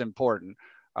 that's important.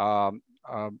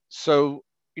 So,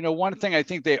 one thing I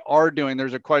think they are doing,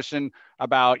 there's a question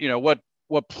about,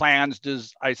 what plans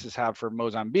does ISIS have for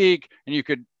Mozambique? And you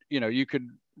could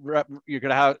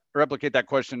replicate that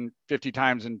question 50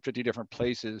 times in 50 different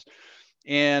places.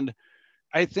 And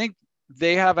I think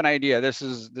they have an idea. This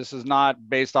is not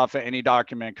based off of any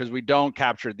document, because we don't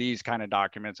capture these kind of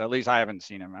documents. At least I haven't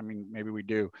seen them. I mean, maybe we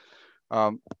do.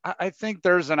 I think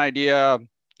there's an idea,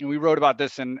 and we wrote about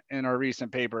this in our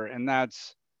recent paper, and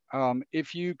that's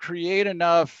if you create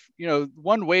enough,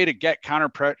 one way to get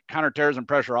counterterrorism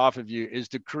pressure off of you is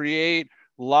to create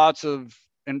lots of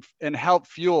and help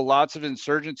fuel lots of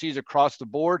insurgencies across the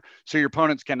board, so your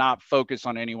opponents cannot focus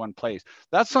on any one place.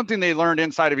 That's something they learned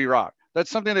inside of Iraq.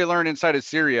 That's something they learned inside of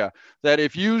Syria, that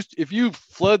if you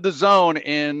flood the zone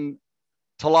in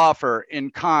Tal Afar,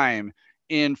 in Qim,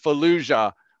 in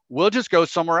Fallujah, we'll just go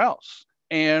somewhere else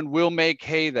and we'll make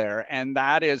hay there. And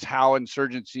that is how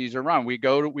insurgencies are run. We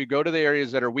go to the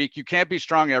areas that are weak. You can't be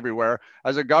strong everywhere.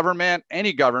 As a government,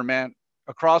 any government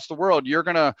across the world, you're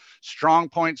going to strong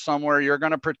point somewhere. You're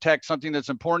going to protect something that's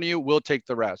important to you. We'll take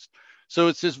the rest. So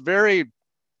it's this very,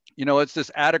 it's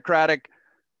this autocratic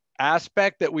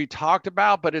aspect that we talked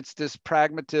about, but it's this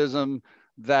pragmatism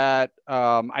that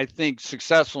I think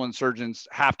successful insurgents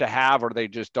have to have, or they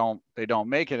just don't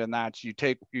make it. And that's you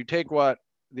take what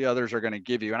the others are going to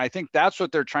give you. And I think that's what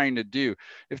they're trying to do.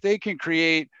 If they can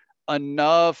create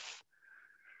enough,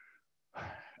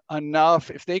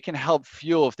 if they can help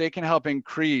fuel, if they can help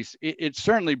increase, it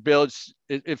certainly builds,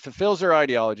 it fulfills their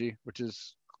ideology, which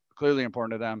is clearly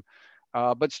important to them.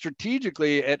 But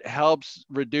strategically, it helps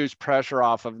reduce pressure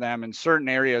off of them in certain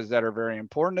areas that are very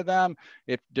important to them.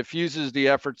 It diffuses the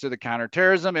efforts of the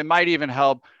counterterrorism. It might even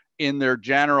help in their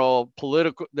general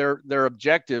political, their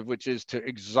objective, which is to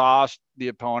exhaust the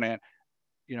opponent,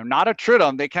 you know, not attrit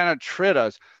them. They kind of trit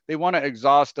us. They want to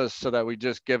exhaust us so that we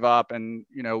just give up and,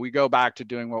 you know, we go back to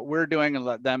doing what we're doing and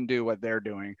let them do what they're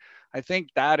doing. I think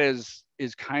that is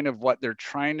kind of what they're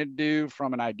trying to do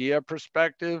from an idea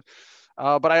perspective.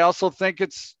 But I also think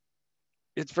it's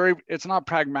not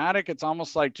pragmatic. It's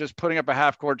almost like just putting up a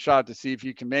half-court shot to see if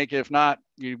you can make it. If not,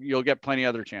 you'll get plenty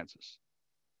other chances.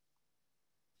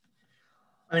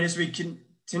 I mean, as we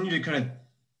continue to kind of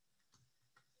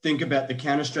think about the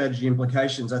counter-strategy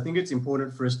implications, I think it's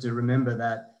important for us to remember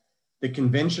that the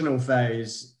conventional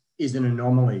phase is an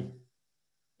anomaly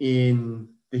in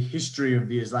the history of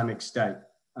the Islamic State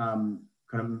kind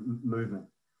of movement.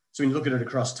 So when you look at it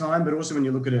across time, but also when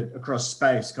you look at it across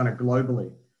space, kind of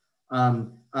globally,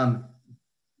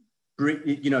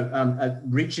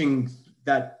 reaching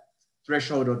that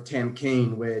threshold of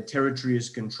tamkeen where territory is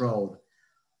controlled.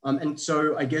 And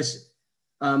so I guess,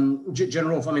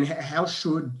 General, I mean, how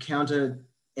should counter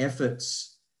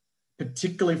efforts,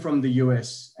 particularly from the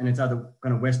US and its other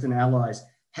kind of Western allies,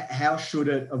 how should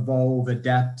it evolve,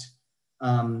 adapt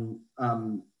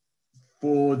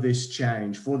for this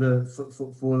change, for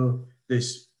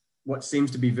this, what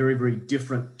seems to be very, very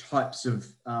different types of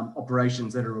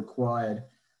operations that are required,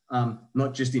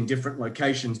 not just in different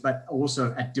locations, but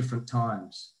also at different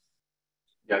times?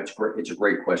 Yeah, it's great. It's a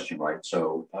great question, right?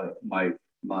 So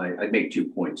I'd make 2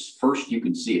 points. First, you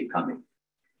can see it coming.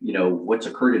 You know, what's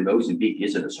occurred in Mozambique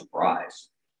isn't a surprise.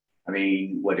 I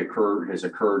mean, what has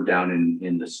occurred down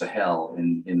in the Sahel,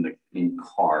 in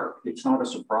CAR, it's not a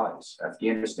surprise.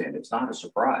 Afghanistan, it's not a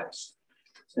surprise.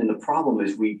 And the problem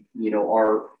is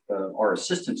our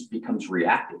assistance becomes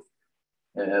reactive.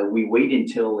 We wait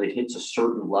until it hits a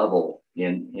certain level,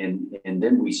 and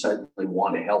then we suddenly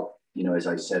want to help. You know, as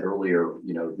I said earlier,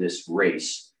 you know, this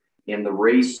race. And the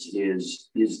race is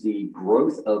the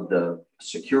growth of the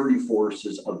security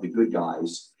forces of the good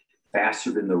guys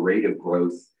faster than the rate of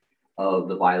growth of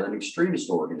the violent extremist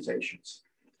organizations.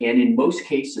 And in most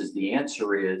cases, the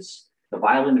answer is the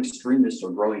violent extremists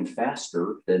are growing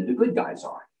faster than the good guys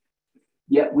are.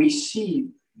 Yet we see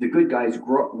the good guys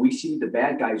grow, we see the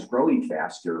bad guys growing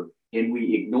faster, and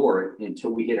we ignore it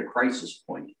until we hit a crisis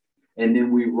point. And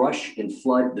then we rush and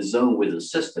flood the zone with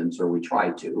assistance, or we try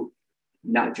to.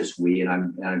 Not just we, and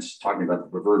I'm just talking about the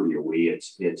proverbial we.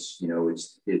 It's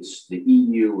the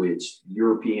EU, it's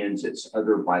Europeans, it's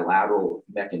other bilateral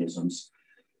mechanisms,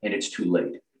 and it's too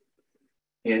late.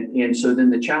 And so then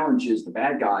the challenge is the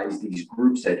bad guys, these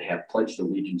groups that have pledged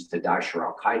allegiance to Daesh or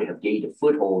Al Qaeda, have gained a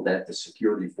foothold that the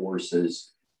security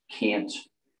forces can't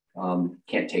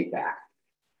take back.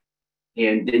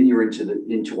 And then you're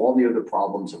into all the other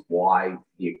problems of why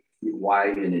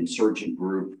an insurgent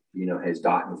group, you know, has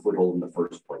gotten a foothold in the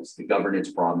first place. The governance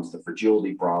problems, the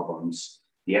fragility problems,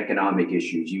 the economic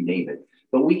issues, you name it.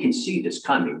 But we can see this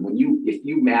coming. If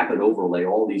you map and overlay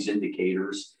all these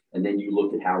indicators, and then you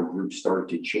look at how groups start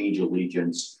to change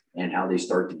allegiance and how they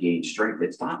start to gain strength,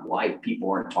 it's not like people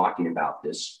aren't talking about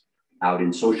this out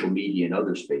in social media and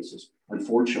other spaces.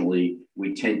 Unfortunately,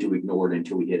 we tend to ignore it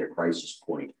until we hit a crisis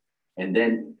point. And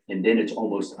then it's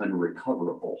almost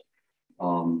unrecoverable.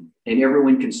 And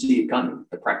everyone can see it coming.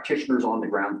 The practitioners on the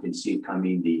ground can see it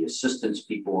coming. The assistance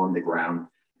people on the ground,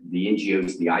 the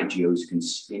NGOs, the NGOs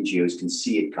can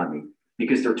see it coming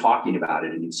because they're talking about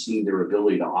it and seeing their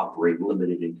ability to operate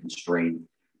limited and constrained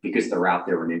because they're out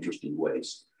there in interesting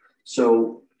ways.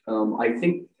 So I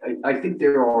think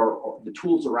the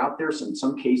tools are out there. So in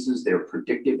some cases, they're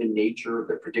predictive in nature,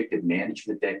 the predictive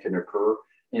management that can occur.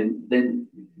 And then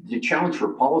the challenge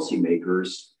for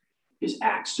policymakers is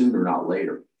act sooner, not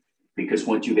later. Because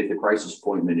once you hit the crisis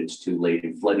point, then it's too late.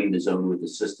 And flooding the zone with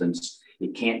assistance,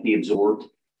 it can't be absorbed,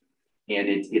 and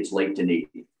it's late to need.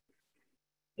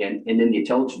 And then the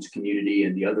intelligence community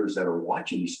and the others that are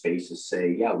watching these spaces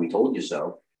say, yeah, we told you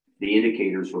so. The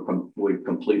indicators were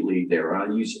completely there.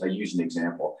 And I use an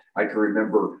example. I can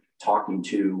remember talking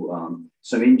to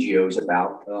some NGOs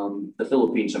about the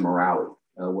Philippines and Marawi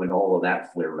when all of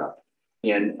that flared up.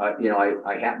 And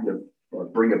I happened to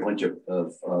bring a bunch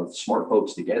of smart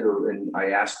folks together, and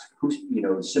I asked,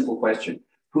 a simple question: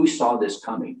 who saw this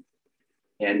coming?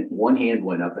 And one hand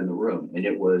went up in the room, and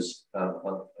it was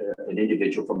an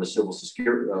individual from the civil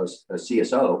security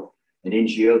CSO, an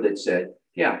NGO that said,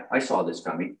 "Yeah, I saw this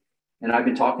coming, and I've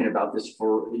been talking about this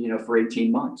for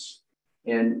 18 months."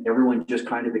 And everyone just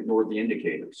kind of ignored the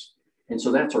indicators. And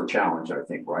so that's our challenge, I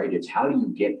think, right? It's how do you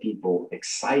get people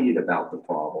excited about the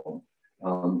problem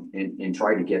and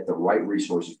try to get the right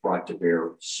resources brought to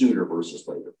bear sooner versus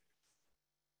later.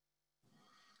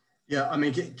 Yeah, I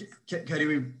mean,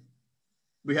 Katie,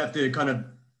 we have to kind of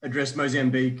address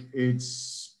Mozambique.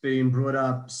 It's been brought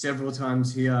up several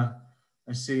times here.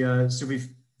 I see Sylvie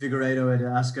Figueiredo had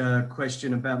asked a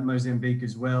question about Mozambique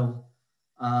as well.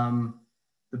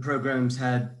 The program's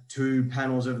had 2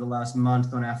 panels over the last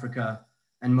month on Africa,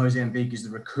 and Mozambique is the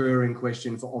recurring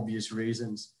question for obvious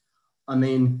reasons. I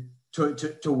mean, to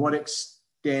what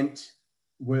extent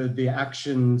were the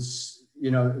actions,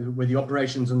 were the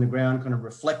operations on the ground kind of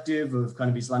reflective of kind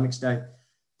of Islamic State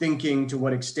thinking? To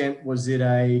what extent was it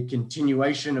a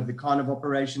continuation of the kind of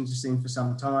operations you've seen for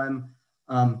some time?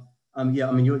 Yeah,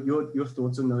 I mean, your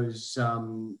thoughts on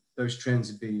those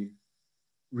trends would be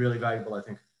really valuable, I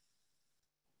think.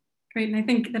 Great, and I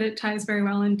think that it ties very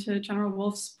well into General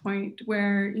Wolf's point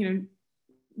where,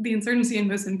 the insurgency in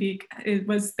Mozambique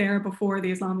was there before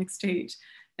the Islamic State.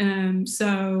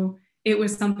 So it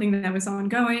was something that was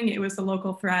ongoing, it was a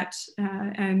local threat,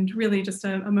 and really just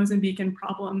a Mozambican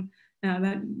problem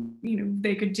that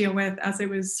they could deal with as it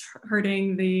was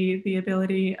hurting the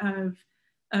ability of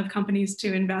companies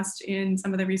to invest in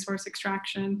some of the resource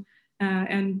extraction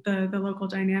and the local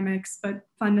dynamics. But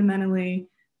fundamentally,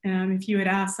 if you had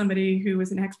asked somebody who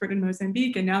was an expert in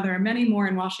Mozambique, and now there are many more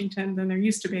in Washington than there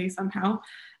used to be somehow,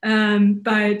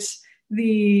 but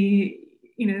they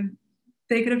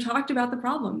could have talked about the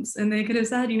problems and they could have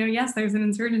said, yes, there's an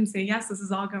insurgency. Yes, this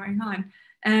is all going on.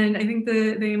 And I think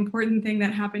the important thing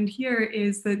that happened here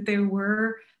is that there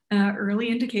were early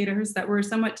indicators that were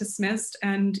somewhat dismissed.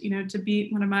 And, to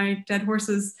beat one of my dead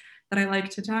horses that I like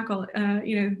to tackle,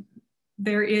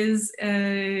 there is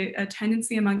a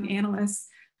tendency among analysts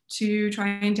to try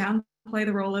and downplay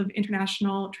the role of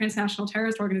transnational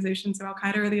terrorist organizations, so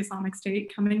Al-Qaeda or the Islamic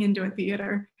State, coming into a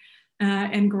theater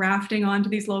and grafting onto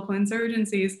these local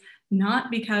insurgencies, not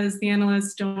because the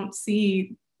analysts don't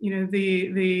see,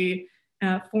 the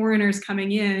foreigners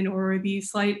coming in or the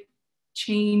slight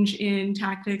change in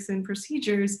tactics and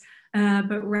procedures,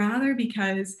 but rather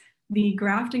because the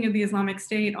grafting of the Islamic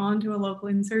State onto a local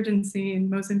insurgency in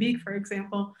Mozambique, for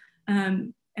example,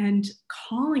 and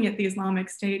calling it the Islamic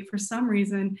State, for some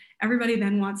reason, everybody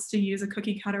then wants to use a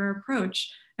cookie cutter approach.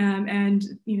 And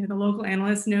the local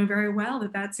analysts know very well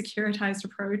that that securitized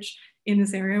approach in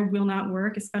this area will not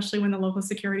work, especially when the local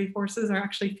security forces are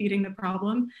actually feeding the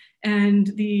problem. And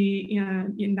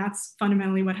and that's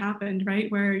fundamentally what happened,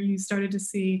 right? Where you started to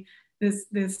see this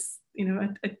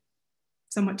a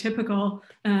somewhat typical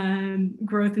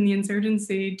growth in the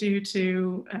insurgency due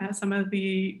to some of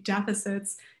the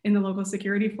deficits in the local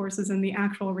security forces and the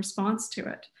actual response to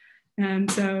it.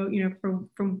 And so,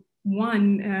 from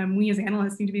one, we as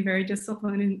analysts need to be very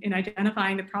disciplined in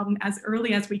identifying the problem as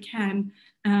early as we can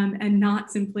and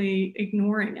not simply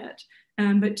ignoring it.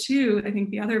 But 2, I think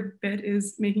the other bit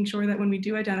is making sure that when we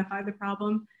do identify the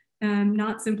problem,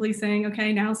 not simply saying,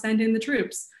 okay, now send in the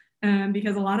troops.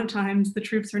 Because a lot of times the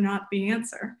troops are not the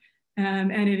answer.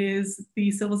 And it is the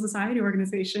civil society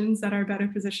organizations that are better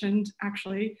positioned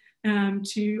actually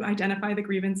to identify the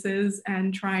grievances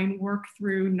and try and work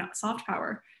through soft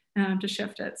power to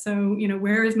shift it. So,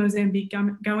 where is Mozambique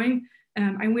going?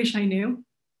 I wish I knew.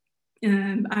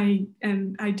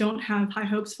 I don't have high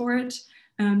hopes for it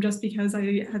just because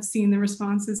I have seen the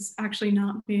responses actually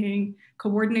not being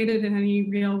coordinated in any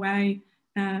real way.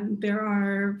 There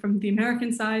are, from the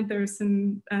American side, there's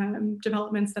some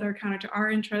developments that are counter to our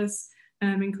interests,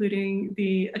 including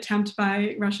the attempt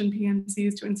by Russian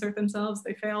PMCs to insert themselves.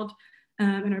 They failed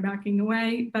and are backing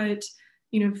away. But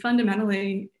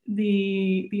fundamentally,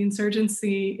 the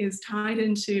insurgency is tied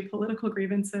into political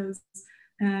grievances,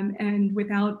 and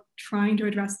without trying to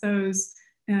address those,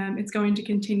 it's going to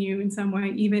continue in some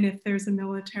way, even if there's a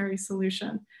military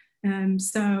solution.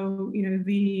 So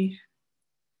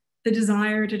the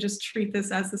desire to just treat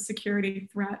this as a security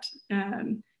threat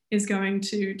is going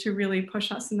to really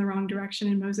push us in the wrong direction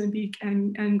in Mozambique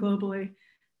and globally.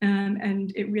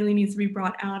 And it really needs to be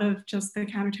brought out of just the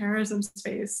counterterrorism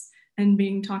space and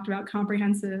being talked about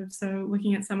comprehensive. So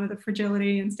looking at some of the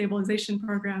fragility and stabilization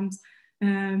programs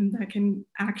that can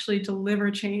actually deliver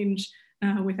change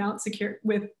without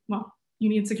you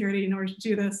need security in order to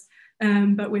do this,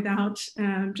 but without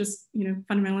just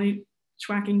fundamentally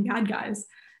tracking bad guys.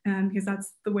 Because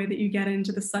that's the way that you get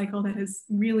into the cycle that has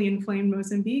really inflamed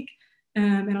Mozambique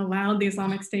and allowed the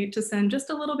Islamic State to send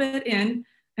just a little bit in,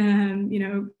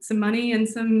 some money and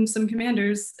some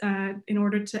commanders in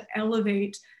order to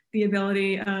elevate the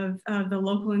ability of the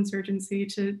local insurgency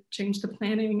to change the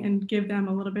planning and give them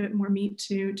a little bit more meat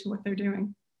to what they're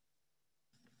doing.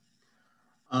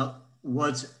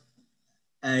 What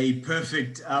a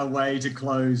perfect way to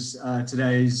close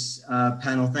today's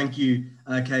panel. Thank you,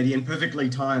 Katie, and perfectly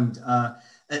timed.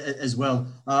 as well.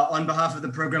 On behalf of the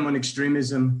Program on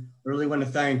Extremism, I really want to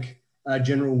thank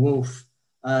General Wolf,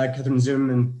 Catherine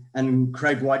Zoom, and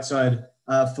Craig Whiteside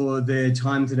for their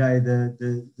time today.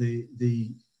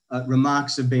 The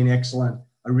remarks have been excellent.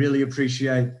 I really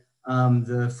appreciate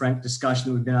the frank discussion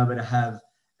that we've been able to have.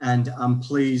 And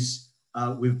please,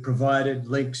 we've provided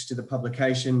links to the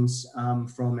publications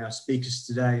from our speakers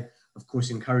today. Of course,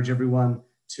 encourage everyone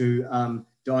to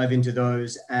dive into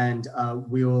those, and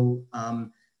we'll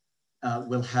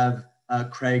have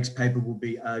Craig's paper will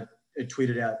be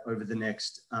tweeted out over the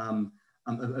next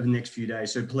few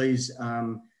days. So please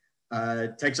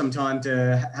take some time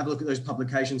to have a look at those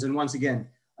publications. And once again,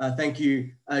 thank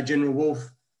you, General Wolf,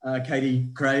 Katie,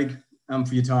 Craig,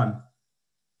 for your time.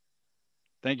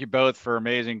 Thank you both for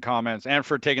amazing comments and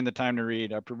for taking the time to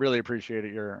read. I really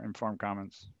appreciated your informed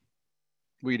comments.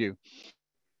 We do.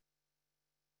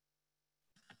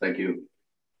 Thank you.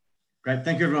 Great.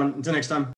 Thank you, everyone. Until next time.